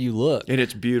 everywhere you look. And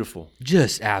it's beautiful.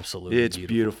 Just absolutely It's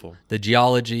beautiful. The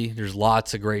geology, there's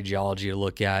lots of great geology to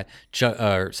look at.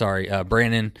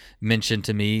 Brandon mentioned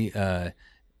to me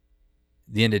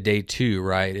the end of day 2,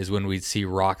 right, is when we'd see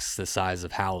rocks the size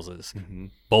of houses. Mm-hmm.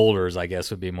 Boulders, I guess,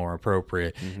 would be more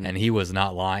appropriate. Mm-hmm. And he was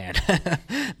not lying.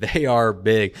 They are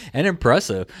big and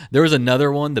impressive. There was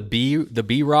another one, the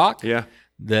bee rock. Yeah.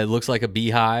 That looks like a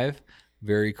beehive.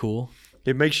 Very cool.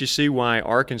 It makes you see why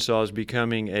Arkansas is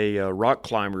becoming a rock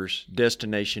climbers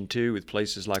destination too, with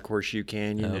places like Horseshoe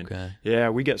Canyon. Okay.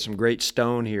 And, we got some great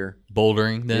stone here.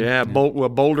 Bouldering then? Yeah,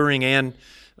 bouldering and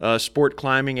sport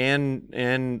climbing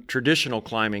and traditional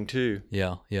climbing too.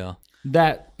 Yeah.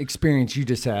 That experience you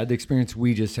just had, the experience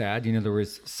we just had, there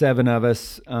was 7 of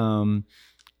us,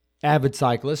 avid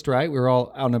cyclists, right? We were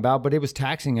all out and about, but it was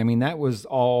taxing. I mean, that was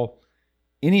all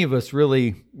any of us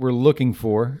really were looking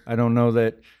for. I don't know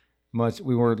that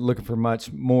we weren't looking for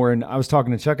much more. And I was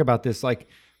talking to Chuck about this, like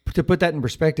to put that in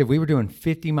perspective, we were doing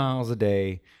 50 miles a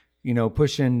day,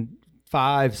 pushing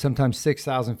 5, sometimes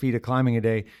 6,000 feet of climbing a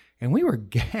day. And we were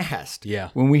gassed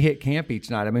when we hit camp each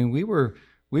night. I mean, we were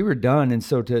done. And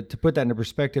so to put that into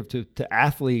perspective to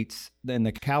athletes and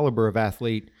the caliber of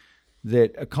athlete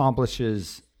that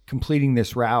accomplishes completing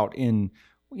this route in,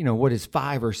 what is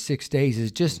 5 or 6 days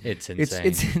is just, it's insane.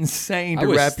 It's insane to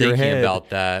wrap your head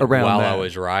about that around while that. I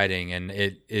was riding, and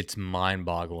it's mind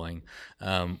boggling.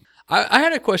 I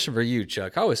had a question for you,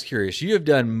 Chuck. I was curious. You have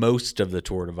done most of the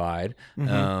Tour Divide.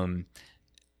 Mm-hmm.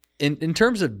 In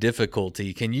terms of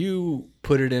difficulty, can you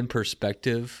put it in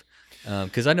perspective?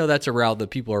 Because I know that's a route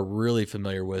that people are really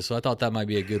familiar with, so I thought that might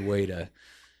be a good way to.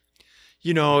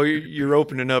 You're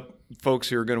opening up folks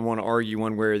who are going to want to argue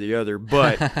one way or the other,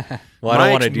 but well, I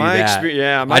don't want to do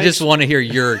that. I just want to hear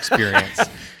your experience.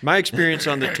 My experience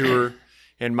on the tour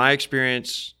and my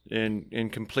experience in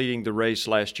completing the race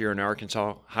last year in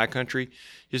Arkansas High Country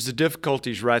is the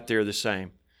difficulties right there the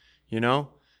same.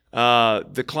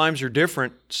 The climbs are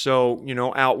different. So,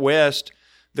 out west,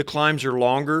 the climbs are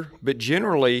longer, but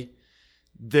generally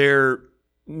there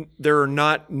are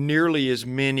not nearly as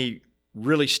many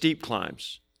really steep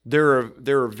climbs. There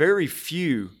are very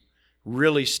few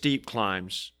really steep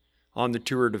climbs on the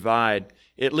Tour Divide,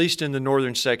 at least in the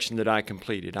northern section that I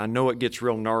completed. I know it gets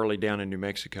real gnarly down in New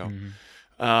Mexico.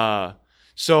 Mm-hmm.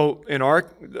 So in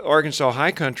Arkansas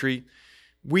High Country,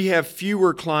 we have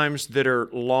fewer climbs that are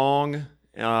long,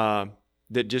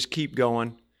 that just keep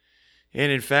going.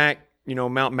 And in fact,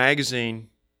 Mount Magazine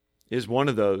is one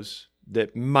of those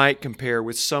that might compare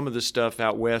with some of the stuff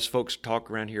out west. Folks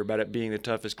talk around here about it being the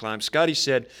toughest climb. Scotty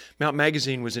said Mount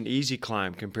Magazine was an easy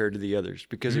climb compared to the others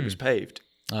because it was paved.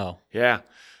 Oh. Yeah.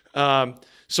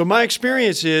 So my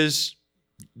experience is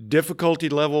difficulty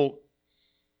level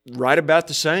right about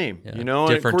the same, Yeah. And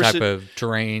different of course type of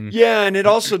terrain. Yeah, and it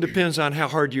also depends on how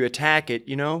hard you attack it,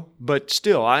 But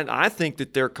still, I think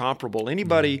that they're comparable.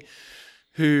 Anybody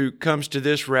who comes to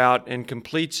this route and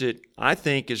completes it, I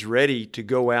think is ready to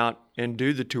go out and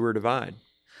do the Tour Divide.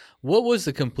 What was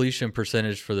the completion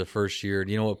percentage for the first year?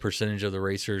 Do you know what percentage of the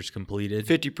racers completed?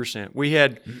 50%. We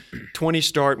had 20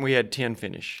 start and we had 10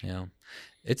 finish. Yeah.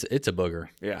 It's a booger.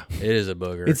 Yeah. It is a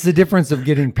booger. It's the difference of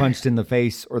getting punched in the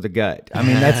face or the gut.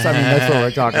 That's what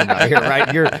we're talking about here,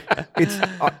 right?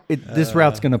 This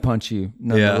route's going to punch you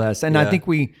nonetheless. And I think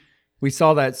we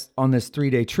saw that on this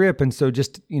 3-day trip. And so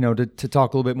just, to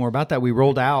talk a little bit more about that, we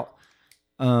rolled out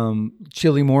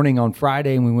chilly morning on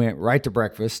Friday and we went right to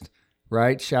breakfast,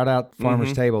 right? Shout out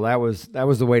Farmer's Table. That was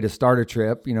the way to start a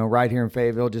trip, right here in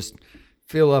Fayetteville. Just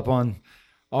fill up on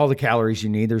all the calories you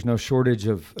need. There's no shortage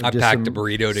of I just packed a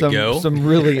burrito to go. Some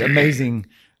really amazing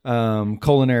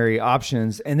culinary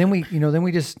options. And then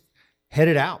we just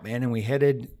headed out, man. And we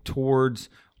headed towards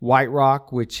White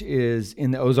Rock, which is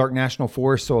in the Ozark National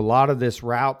Forest. So a lot of this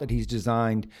route that he's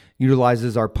designed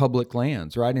utilizes our public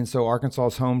lands, right? And so Arkansas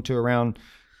is home to around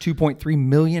 2.3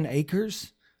 million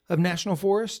acres of national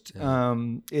forest. Yeah.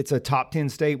 It's a top 10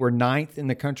 state. We're 9th in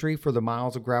the country for the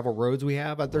miles of gravel roads we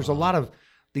have. There's a lot of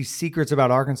these secrets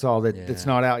about Arkansas that's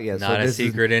not out yet. Not so a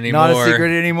secret anymore. Not a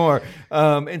secret anymore.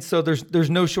 And so there's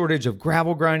no shortage of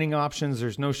gravel grinding options.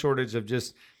 There's no shortage of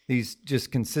just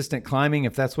consistent climbing.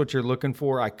 If that's what you're looking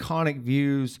for, iconic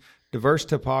views, diverse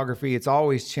topography. It's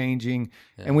always changing.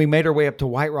 Yeah. And we made our way up to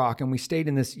White Rock and we stayed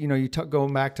in this,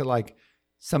 going back to like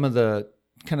some of the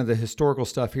kind of the historical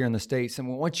stuff here in the States.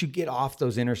 And once you get off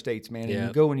those interstates, man, and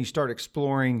you go and you start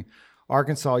exploring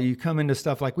Arkansas, you come into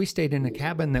stuff like we stayed in a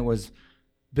cabin that was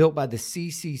built by the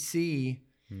CCC.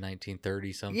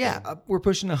 1930 something. Yeah, we're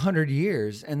pushing 100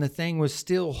 years, and the thing was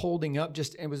still holding up.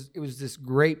 It was this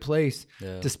great place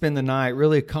to spend the night,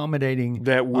 really accommodating.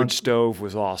 That wood stove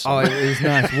was awesome. Oh, it was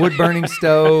nice. Wood burning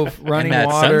stove, running and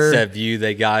that water. sunset view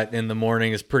they got in the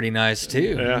morning is pretty nice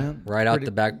too. Yeah. Right out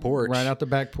the back porch. Right out the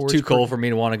back porch. Too cold for me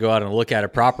to want to go out and look at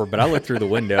it proper, but I look through the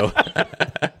window.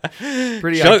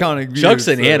 Pretty iconic view. Chuck's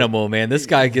an animal, man. This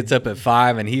guy gets up at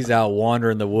 5 and he's out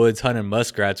wandering the woods hunting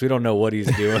muskrats. We don't know what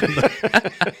he's doing.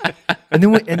 And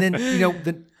then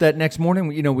that next morning,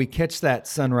 we catch that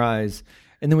sunrise,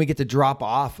 and then we get to drop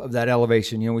off of that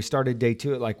elevation. We started day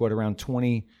 2 at around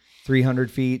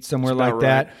 2,300 feet, somewhere like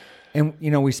that. Right.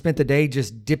 And we spent the day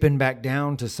just dipping back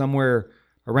down to somewhere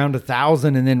around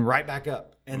 1,000, and then right back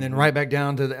up, and then right back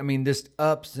down to just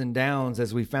ups and downs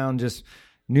as we found just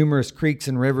numerous creeks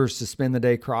and rivers to spend the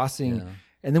day crossing. Yeah.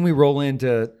 And then we roll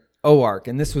into OARK,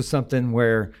 and this was something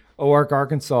where OARK,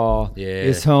 Arkansas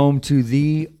is home to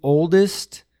the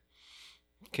oldest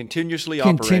continuously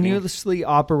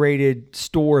operated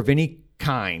store of any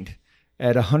kind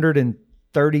at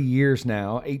 130 years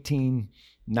now,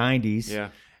 1890s. Yeah.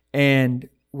 And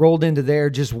rolled into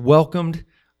there, just welcomed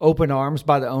open arms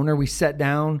by the owner. We sat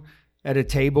down at a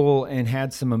table and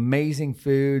had some amazing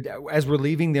food. As we're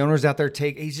leaving, the owner's out there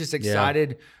he's just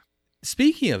excited. Yeah.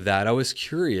 Speaking of that, I was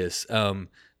curious,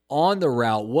 on the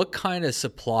route, what kind of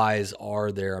supplies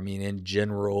are there? I mean, in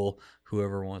general,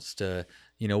 whoever wants to,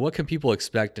 what can people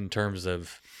expect in terms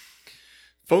of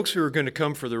folks who are going to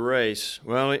come for the race?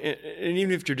 Well, and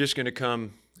even if you're just going to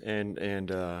come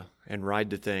and ride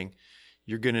the thing,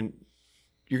 you're going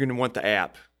to want the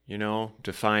app,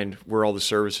 to find where all the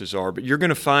services are. But you're going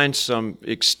to find some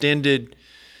extended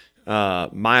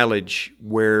mileage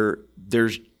where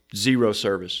there's zero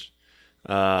service.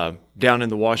 Down in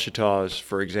the Ouachitas,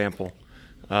 for example,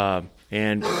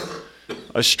 and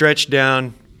a stretch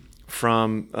down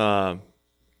from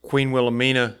Queen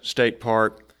Wilhelmina State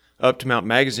Park up to Mount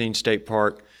Magazine State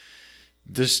Park.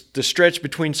 The stretch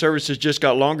between services just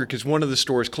got longer because one of the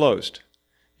stores closed,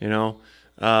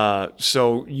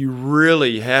 so you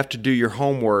really have to do your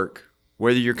homework,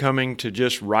 whether you're coming to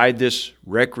just ride this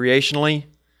recreationally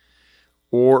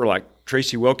or like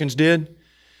Tracy Wilkins did,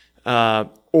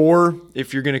 or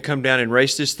if you're going to come down and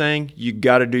race this thing, you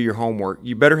got to do your homework.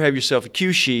 You better have yourself a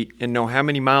cue sheet and know how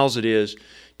many miles it is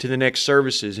to the next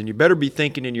services, and you better be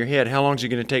thinking in your head, how long is it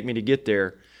going to take me to get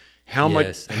there? How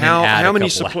much? How many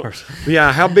supplies?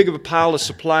 Yeah, how big of a pile of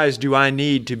supplies do I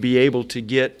need to be able to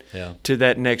get to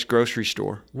that next grocery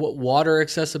store? What water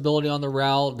accessibility on the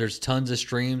route? There's tons of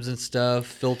streams and stuff.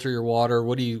 Filter your water.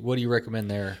 What do you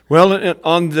recommend there? Well,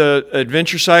 on the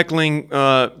Adventure Cycling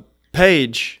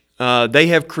page, they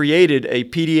have created a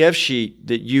PDF sheet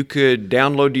that you could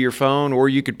download to your phone or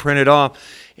you could print it off,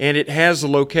 and it has the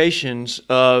locations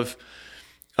of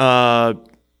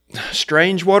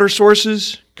strange water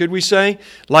sources, could we say,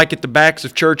 like at the backs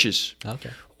of churches. Okay.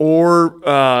 Or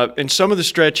in some of the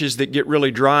stretches that get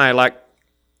really dry, like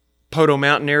Poteau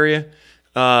Mountain area,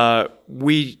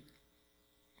 we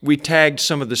tagged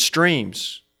some of the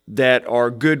streams that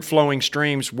are good flowing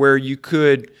streams where you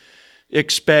could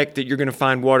expect that you're going to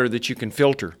find water that you can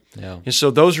filter. Yeah. And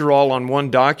so those are all on one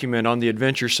document on the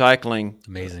Adventure Cycling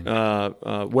Amazing.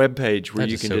 webpage where That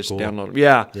you is can so just cool. download them.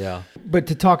 Yeah. Yeah. But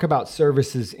to talk about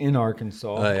services in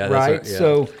Arkansas, Yeah, that's right? right, yeah.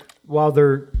 So while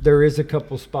there is a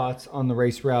couple spots on the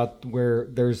race route where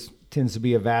tends to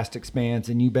be a vast expanse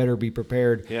and you better be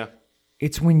prepared. Yeah.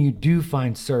 It's when you do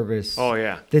find service. Oh,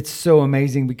 yeah. That's so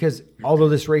amazing, because although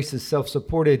this race is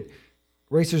self-supported,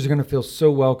 racers are going to feel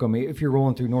so welcome if you're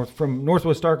rolling through from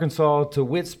Northwest Arkansas to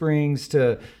Whit Springs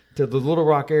to the Little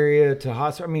Rock area to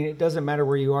Hot Springs. I mean, it doesn't matter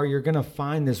where you are. You're going to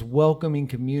find this welcoming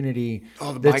community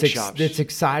Oh, the bike shops. that's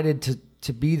excited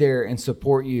to be there and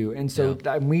support you. And so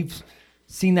we've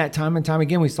seen that time and time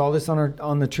again. We saw this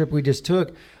on the trip we just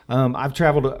took. I've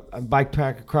traveled a bike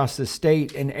pack across the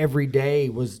state, and every day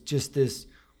was just this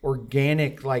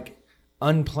organic, like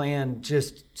unplanned,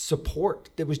 just support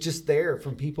that was just there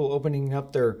from people opening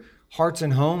up their hearts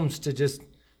and homes to just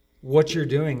what you're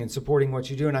doing and supporting what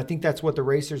you do. And I think that's what the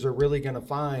racers are really going to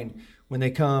find when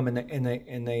they come and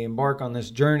they embark on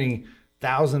this journey,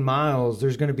 1,000 miles.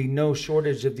 There's going to be no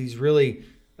shortage of these really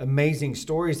amazing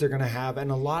stories they're going to have,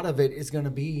 and a lot of it is going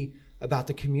to be about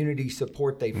the community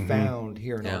support they found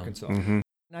here in Arkansas. And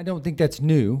I don't think that's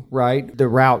new, right? The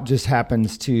route just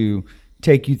happens to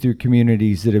take you through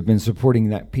communities that have been supporting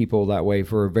that people that way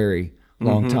for a very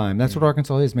long time. That's what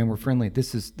Arkansas is, man. We're friendly.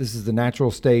 This is the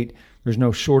natural state. There's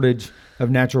no shortage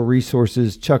of natural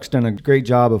resources. Chuck's done a great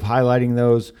job of highlighting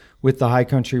those with the high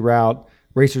country route.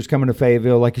 Racers coming to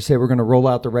Fayetteville, like you said, we're going to roll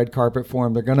out the red carpet for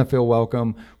them. They're going to feel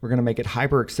welcome. We're going to make it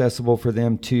hyper accessible for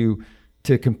them to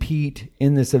compete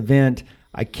in this event.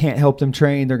 I can't help them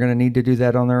train. They're going to need to do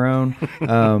that on their own.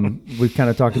 We've kind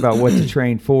of talked about what to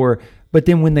train for. But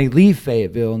then when they leave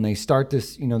Fayetteville and they start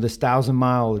this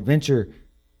 1,000-mile adventure,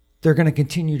 they're going to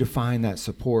continue to find that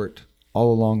support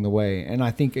all along the way. And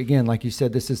I think, again, like you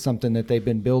said, this is something that they've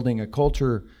been building a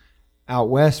culture out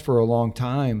west for a long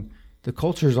time. The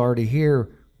culture's already here.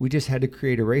 We just had to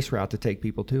create a race route to take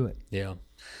people to it. Yeah.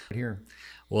 Here.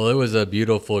 Well, it was a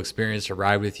beautiful experience to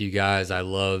ride with you guys. I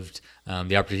loved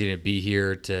the opportunity to be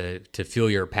here, to feel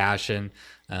your passion,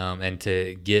 and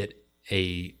to get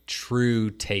a true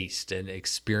taste and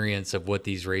experience of what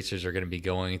these racers are going to be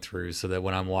going through, so that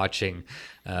when I'm watching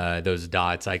those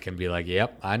dots, I can be like,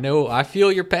 yep, I know, I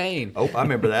feel your pain. Oh, I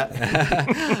remember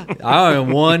that. I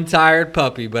am one tired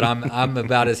puppy, but I'm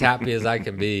about as happy as I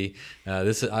can be. I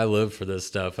live for this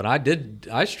stuff, and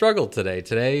I struggled today.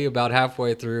 Today, about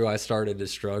halfway through, I started to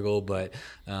struggle, but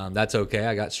that's okay.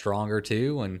 I got stronger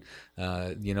too, and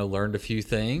learned a few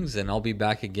things, and I'll be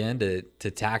back again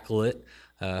to tackle it.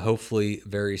 Hopefully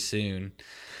very soon.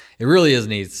 It really is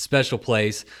neat. It's a special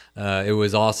place. It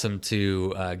was awesome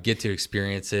to get to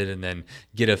experience it and then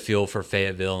get a feel for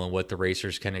Fayetteville and what the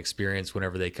racers can experience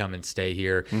whenever they come and stay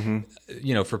here.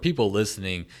 For people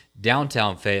listening,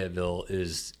 downtown Fayetteville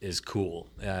is cool.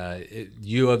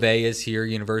 U of A is here.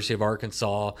 University of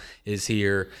Arkansas is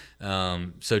here.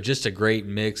 So just a great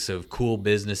mix of cool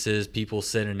businesses, people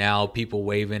sitting out, people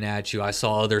waving at you. I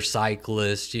saw other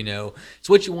cyclists. It's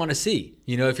what you want to see.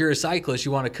 If you're a cyclist,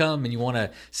 you want to come and you want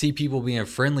to see people being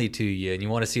friendly to you, and you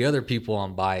want to see other people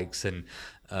on bikes. And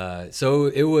so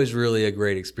it was really a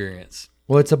great experience.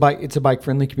 Well, it's a bike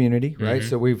friendly community, right?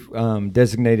 So we've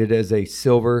designated as a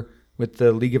silver with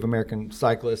the League of American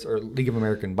Cyclists or League of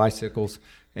American Bicycles,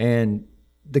 and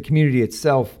the community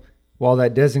itself. While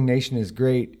that designation is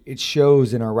great, it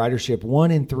shows in our ridership.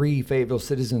 1 in 3 Fayetteville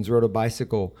citizens rode a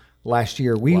bicycle last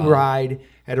year. We ride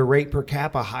at a rate per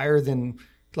capita higher than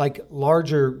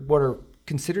larger, what are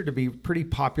considered to be pretty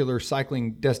popular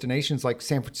cycling destinations like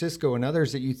San Francisco and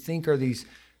others that you think are these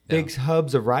big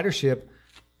hubs of ridership.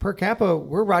 Per capita,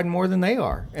 we're riding more than they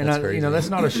are. And that's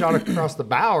not a shot across the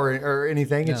bow or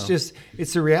anything. No.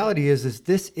 It's the reality is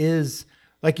this is,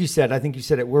 like you said, I think you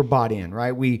said it, we're bought in,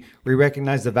 right? We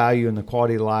recognize the value and the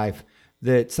quality of life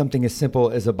that something as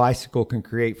simple as a bicycle can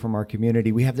create from our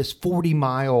community. We have this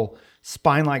 40-mile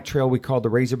spine-like trail we call the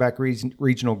Razorback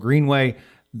Regional Greenway.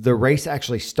 The race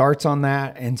actually starts on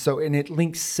that. And it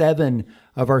links 7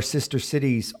 of our sister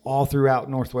cities all throughout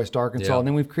Northwest Arkansas. Yeah. And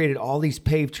then we've created all these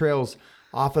paved trails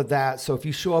off of that. So if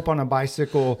you show up on a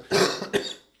bicycle,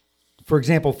 for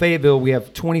example, Fayetteville, we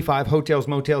have 25 hotels,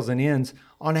 motels, and inns.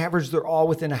 On average, they're all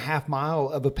within a half mile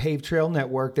of a paved trail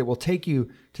network that will take you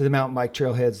to the mountain bike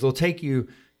trailheads. They'll take you,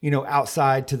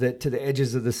 outside to the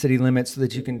edges of the city limits so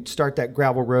that you can start that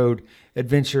gravel road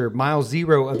adventure. Mile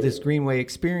 0 of this Greenway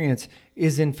experience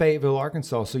is in Fayetteville,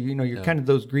 Arkansas. So, you're kind of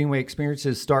those Greenway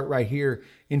experiences start right here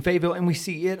in Fayetteville. And we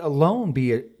see it alone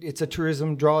it's a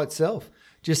tourism draw itself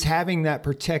just having that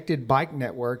protected bike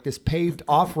network, this paved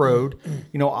off-road,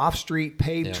 off-street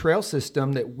paved trail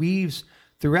system that weaves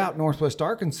throughout Northwest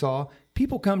Arkansas.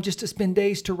 People come just to spend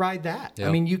days to ride that. Yep.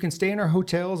 I mean, you can stay in our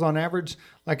hotels on average.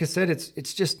 Like I said,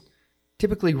 it's just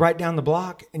typically right down the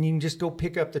block, and you can just go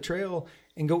pick up the trail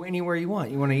and go anywhere you want.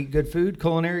 You want to eat good food,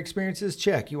 culinary experiences,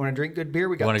 check. You want to drink good beer,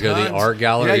 we got tons. You want to go to the art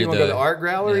gallery? Yeah, you want to go to the art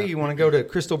gallery. Yeah. You want to go to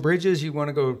Crystal Bridges. You want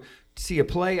to go see a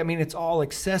play. I mean, it's all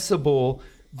accessible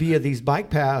via these bike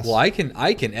paths. Well, I can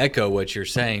echo what you're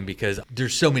saying because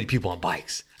there's so many people on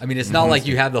bikes. I mean, it's not like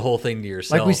you have the whole thing to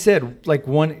yourself. Like we said, like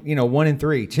 1 in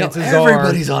 3. Chances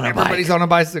everybody's are on a bike. Everybody's on a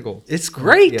bicycle. It's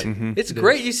great. Yeah. It's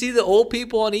great. You see the old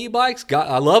people on e-bikes. God,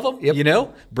 I love them.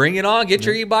 Yep. Bring it on. Get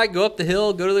your e-bike. Go up the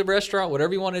hill. Go to the restaurant.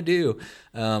 Whatever you want to do.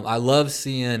 I love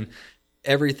seeing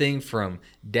everything from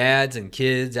dads and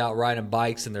kids out riding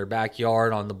bikes in their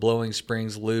backyard on the Blowing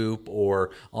Springs Loop or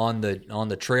on the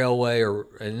trailway,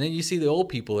 and then you see the old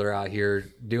people that are out here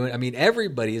doing. I mean,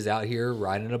 everybody is out here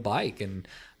riding a bike, and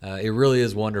it really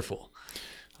is wonderful.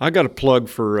 I got a plug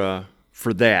for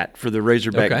the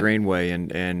Razorback Greenway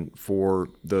and for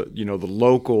the the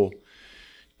local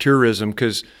tourism,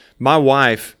 because my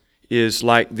wife is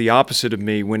like the opposite of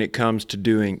me when it comes to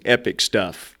doing epic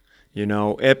stuff.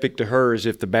 Epic to her is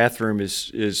if the bathroom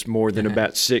is more than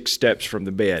about 6 steps from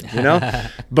the bed,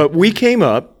 But we came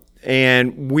up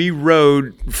and we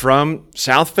rode from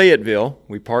South Fayetteville.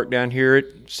 We parked down here at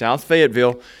South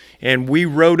Fayetteville, and we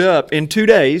rode up in 2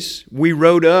 days. We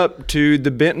rode up to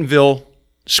the Bentonville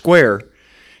Square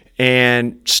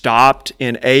and stopped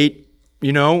and ate,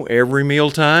 every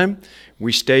mealtime.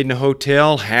 We stayed in a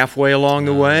hotel halfway along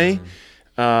the way.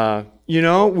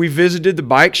 We visited the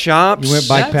bike shops. You went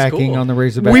bikepacking on the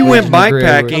Razorback. We went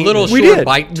bikepacking. A little short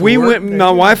bike tour. My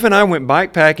wife and I went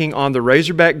bikepacking on the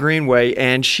Razorback Greenway,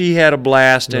 and she had a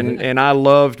blast, and I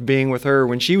loved being with her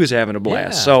when she was having a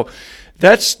blast. Yeah. So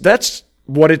that's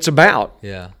what it's about.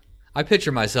 Yeah. I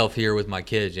picture myself here with my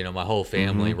kids, my whole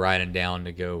family riding down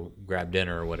to go grab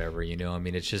dinner or whatever, I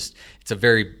mean, it's a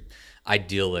very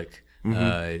idyllic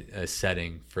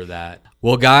setting for that.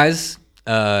 Well, guys,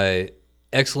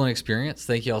 excellent experience.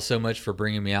 Thank you all so much for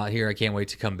bringing me out here. I can't wait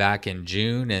to come back in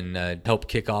June and help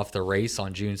kick off the race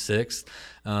on June 6th.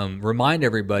 Remind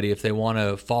everybody, if they want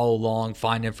to follow along,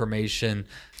 find information.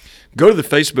 Go to the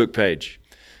Facebook page.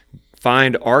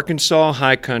 Find Arkansas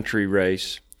High Country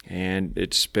Race, and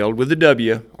it's spelled with a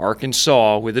W,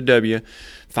 Arkansas with a W.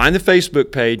 Find the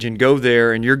Facebook page and go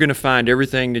there, and you're going to find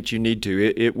everything that you need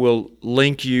to. It will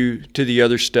link you to the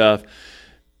other stuff.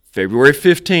 February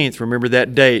 15th, remember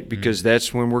that date, because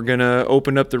that's when we're going to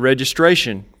open up the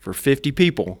registration for 50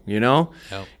 people, Yep.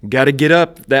 Got to get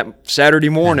up that Saturday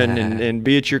morning and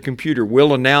be at your computer.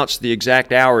 We'll announce the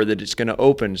exact hour that it's going to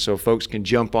open so folks can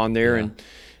jump on there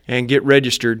and get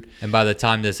registered. And by the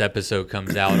time this episode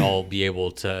comes out, I'll be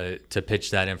able to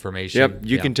pitch that information. Yep,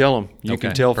 you can tell them. You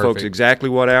can tell folks exactly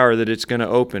what hour that it's going to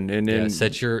open, and then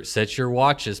set your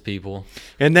watches, people.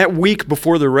 And that week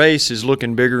before the race is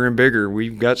looking bigger and bigger.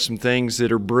 We've got some things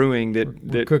that are brewing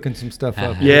we're cooking some stuff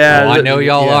up. Yeah, I know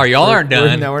y'all are. Y'all aren't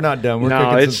done. We're not done.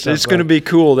 It's going to be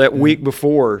cool that week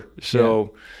before.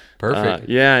 So. Perfect.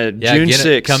 June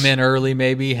 6th. Come in early,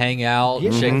 maybe hang out,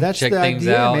 check things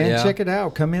out. Man. Yeah. Check it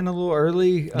out. Come in a little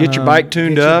early. Get your bike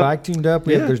tuned up.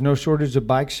 There's no shortage of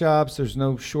bike shops. There's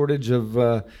no shortage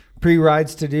of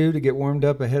pre-rides to do to get warmed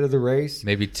up ahead of the race.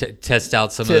 Maybe test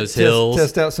out some of those hills.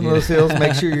 Test out some of those hills.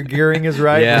 Make sure your gearing is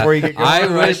right before you get going. I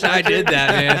wish I did that,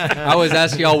 man. I always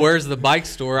ask y'all, where's the bike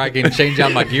store? I can change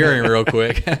out my gearing real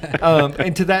quick.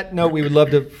 And to that note, we would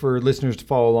love for listeners to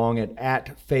follow along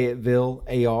at Fayetteville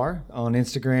AR on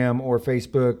Instagram or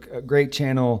Facebook. A great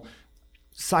channel.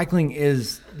 Cycling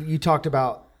you talked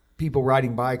about people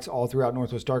riding bikes all throughout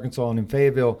Northwest Arkansas and in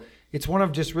Fayetteville. It's one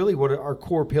of just really what are our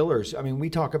core pillars. I mean, we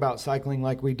talk about cycling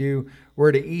like we do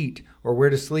where to eat or where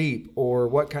to sleep or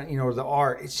what kind, the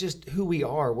art. It's just who we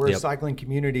are. We're a cycling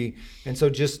community. And so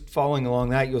just following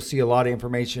along that, you'll see a lot of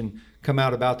information come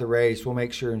out about the race. We'll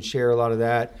make sure and share a lot of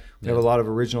that. We have a lot of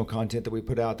original content that we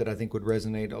put out that I think would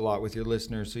resonate a lot with your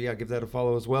listeners. So give that a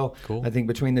follow as well. Cool. I think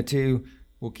between the two,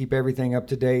 we'll keep everything up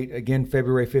to date. Again,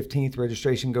 February 15th,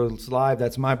 registration goes live.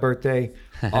 That's my birthday.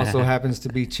 Also happens to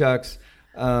be Chuck's.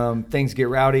 Things get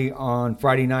rowdy on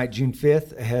Friday night, June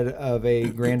 5th, ahead of a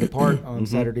grand depart on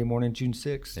Saturday morning, June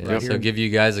 6th. Yeah, so give you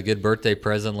guys a good birthday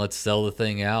present. Let's sell the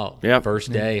thing out. Yep.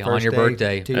 First day on your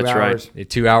birthday. 2 That's hours. right.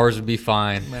 2 hours would be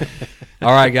fine.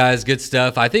 All right, guys, good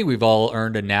stuff. I think we've all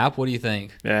earned a nap. What do you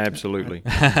think? Yeah, absolutely.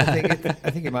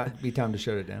 I think it might be time to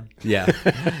shut it down. Yeah.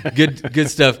 Good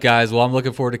stuff, guys. Well, I'm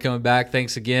looking forward to coming back.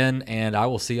 Thanks again, and I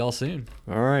will see y'all soon.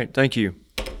 All right. Thank you.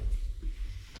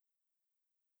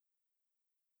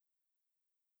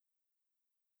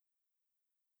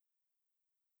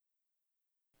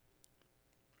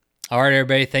 All right,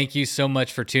 everybody, thank you so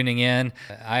much for tuning in.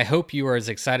 I hope you are as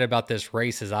excited about this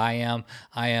race as I am.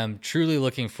 I am truly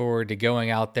looking forward to going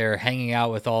out there, hanging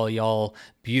out with all y'all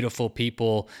beautiful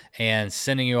people and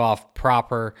sending you off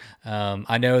proper.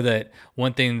 I know that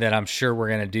one thing that I'm sure we're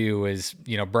going to do is,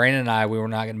 Brandon and I, we were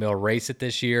not going to be able to race it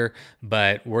this year,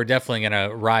 but we're definitely going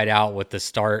to ride out with the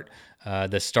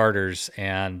starters,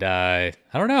 and I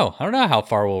don't know how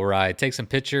far we'll ride. Take some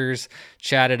pictures,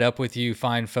 chat it up with you,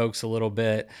 find folks a little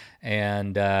bit,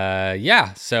 and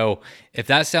so if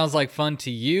that sounds like fun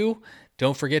to you,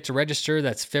 don't forget to register.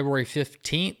 That's February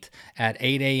 15th at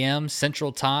 8 a.m.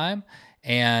 Central Time.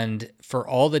 And for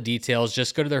all the details,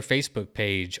 just go to their Facebook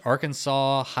page,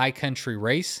 Arkansas High Country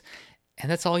Race,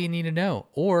 and that's all you need to know.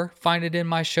 Or find it in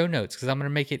my show notes, because I'm going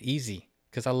to make it easy,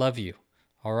 because I love you.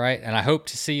 All right, and I hope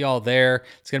to see y'all there.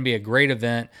 It's going to be a great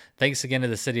event. Thanks again to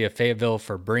the city of Fayetteville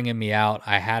for bringing me out.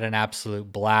 I had an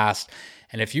absolute blast.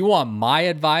 And if you want my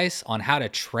advice on how to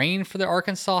train for the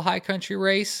Arkansas High Country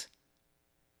Race,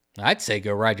 I'd say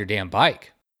go ride your damn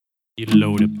bike. You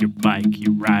load up your bike,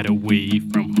 you ride away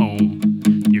from home.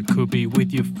 You could be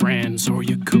with your friends or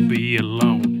you could be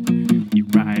alone. You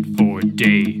ride for a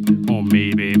day or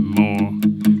maybe more.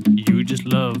 You just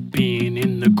love being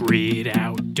in the great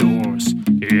outdoors.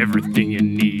 Everything you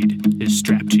need is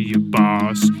strapped to your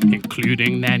bars,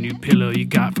 including that new pillow you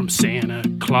got from Santa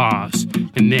Claus.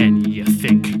 And then you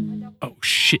think, oh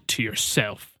shit, to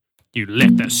yourself. You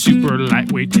left that super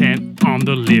lightweight tent on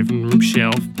the living room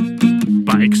shelf.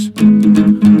 Bikes.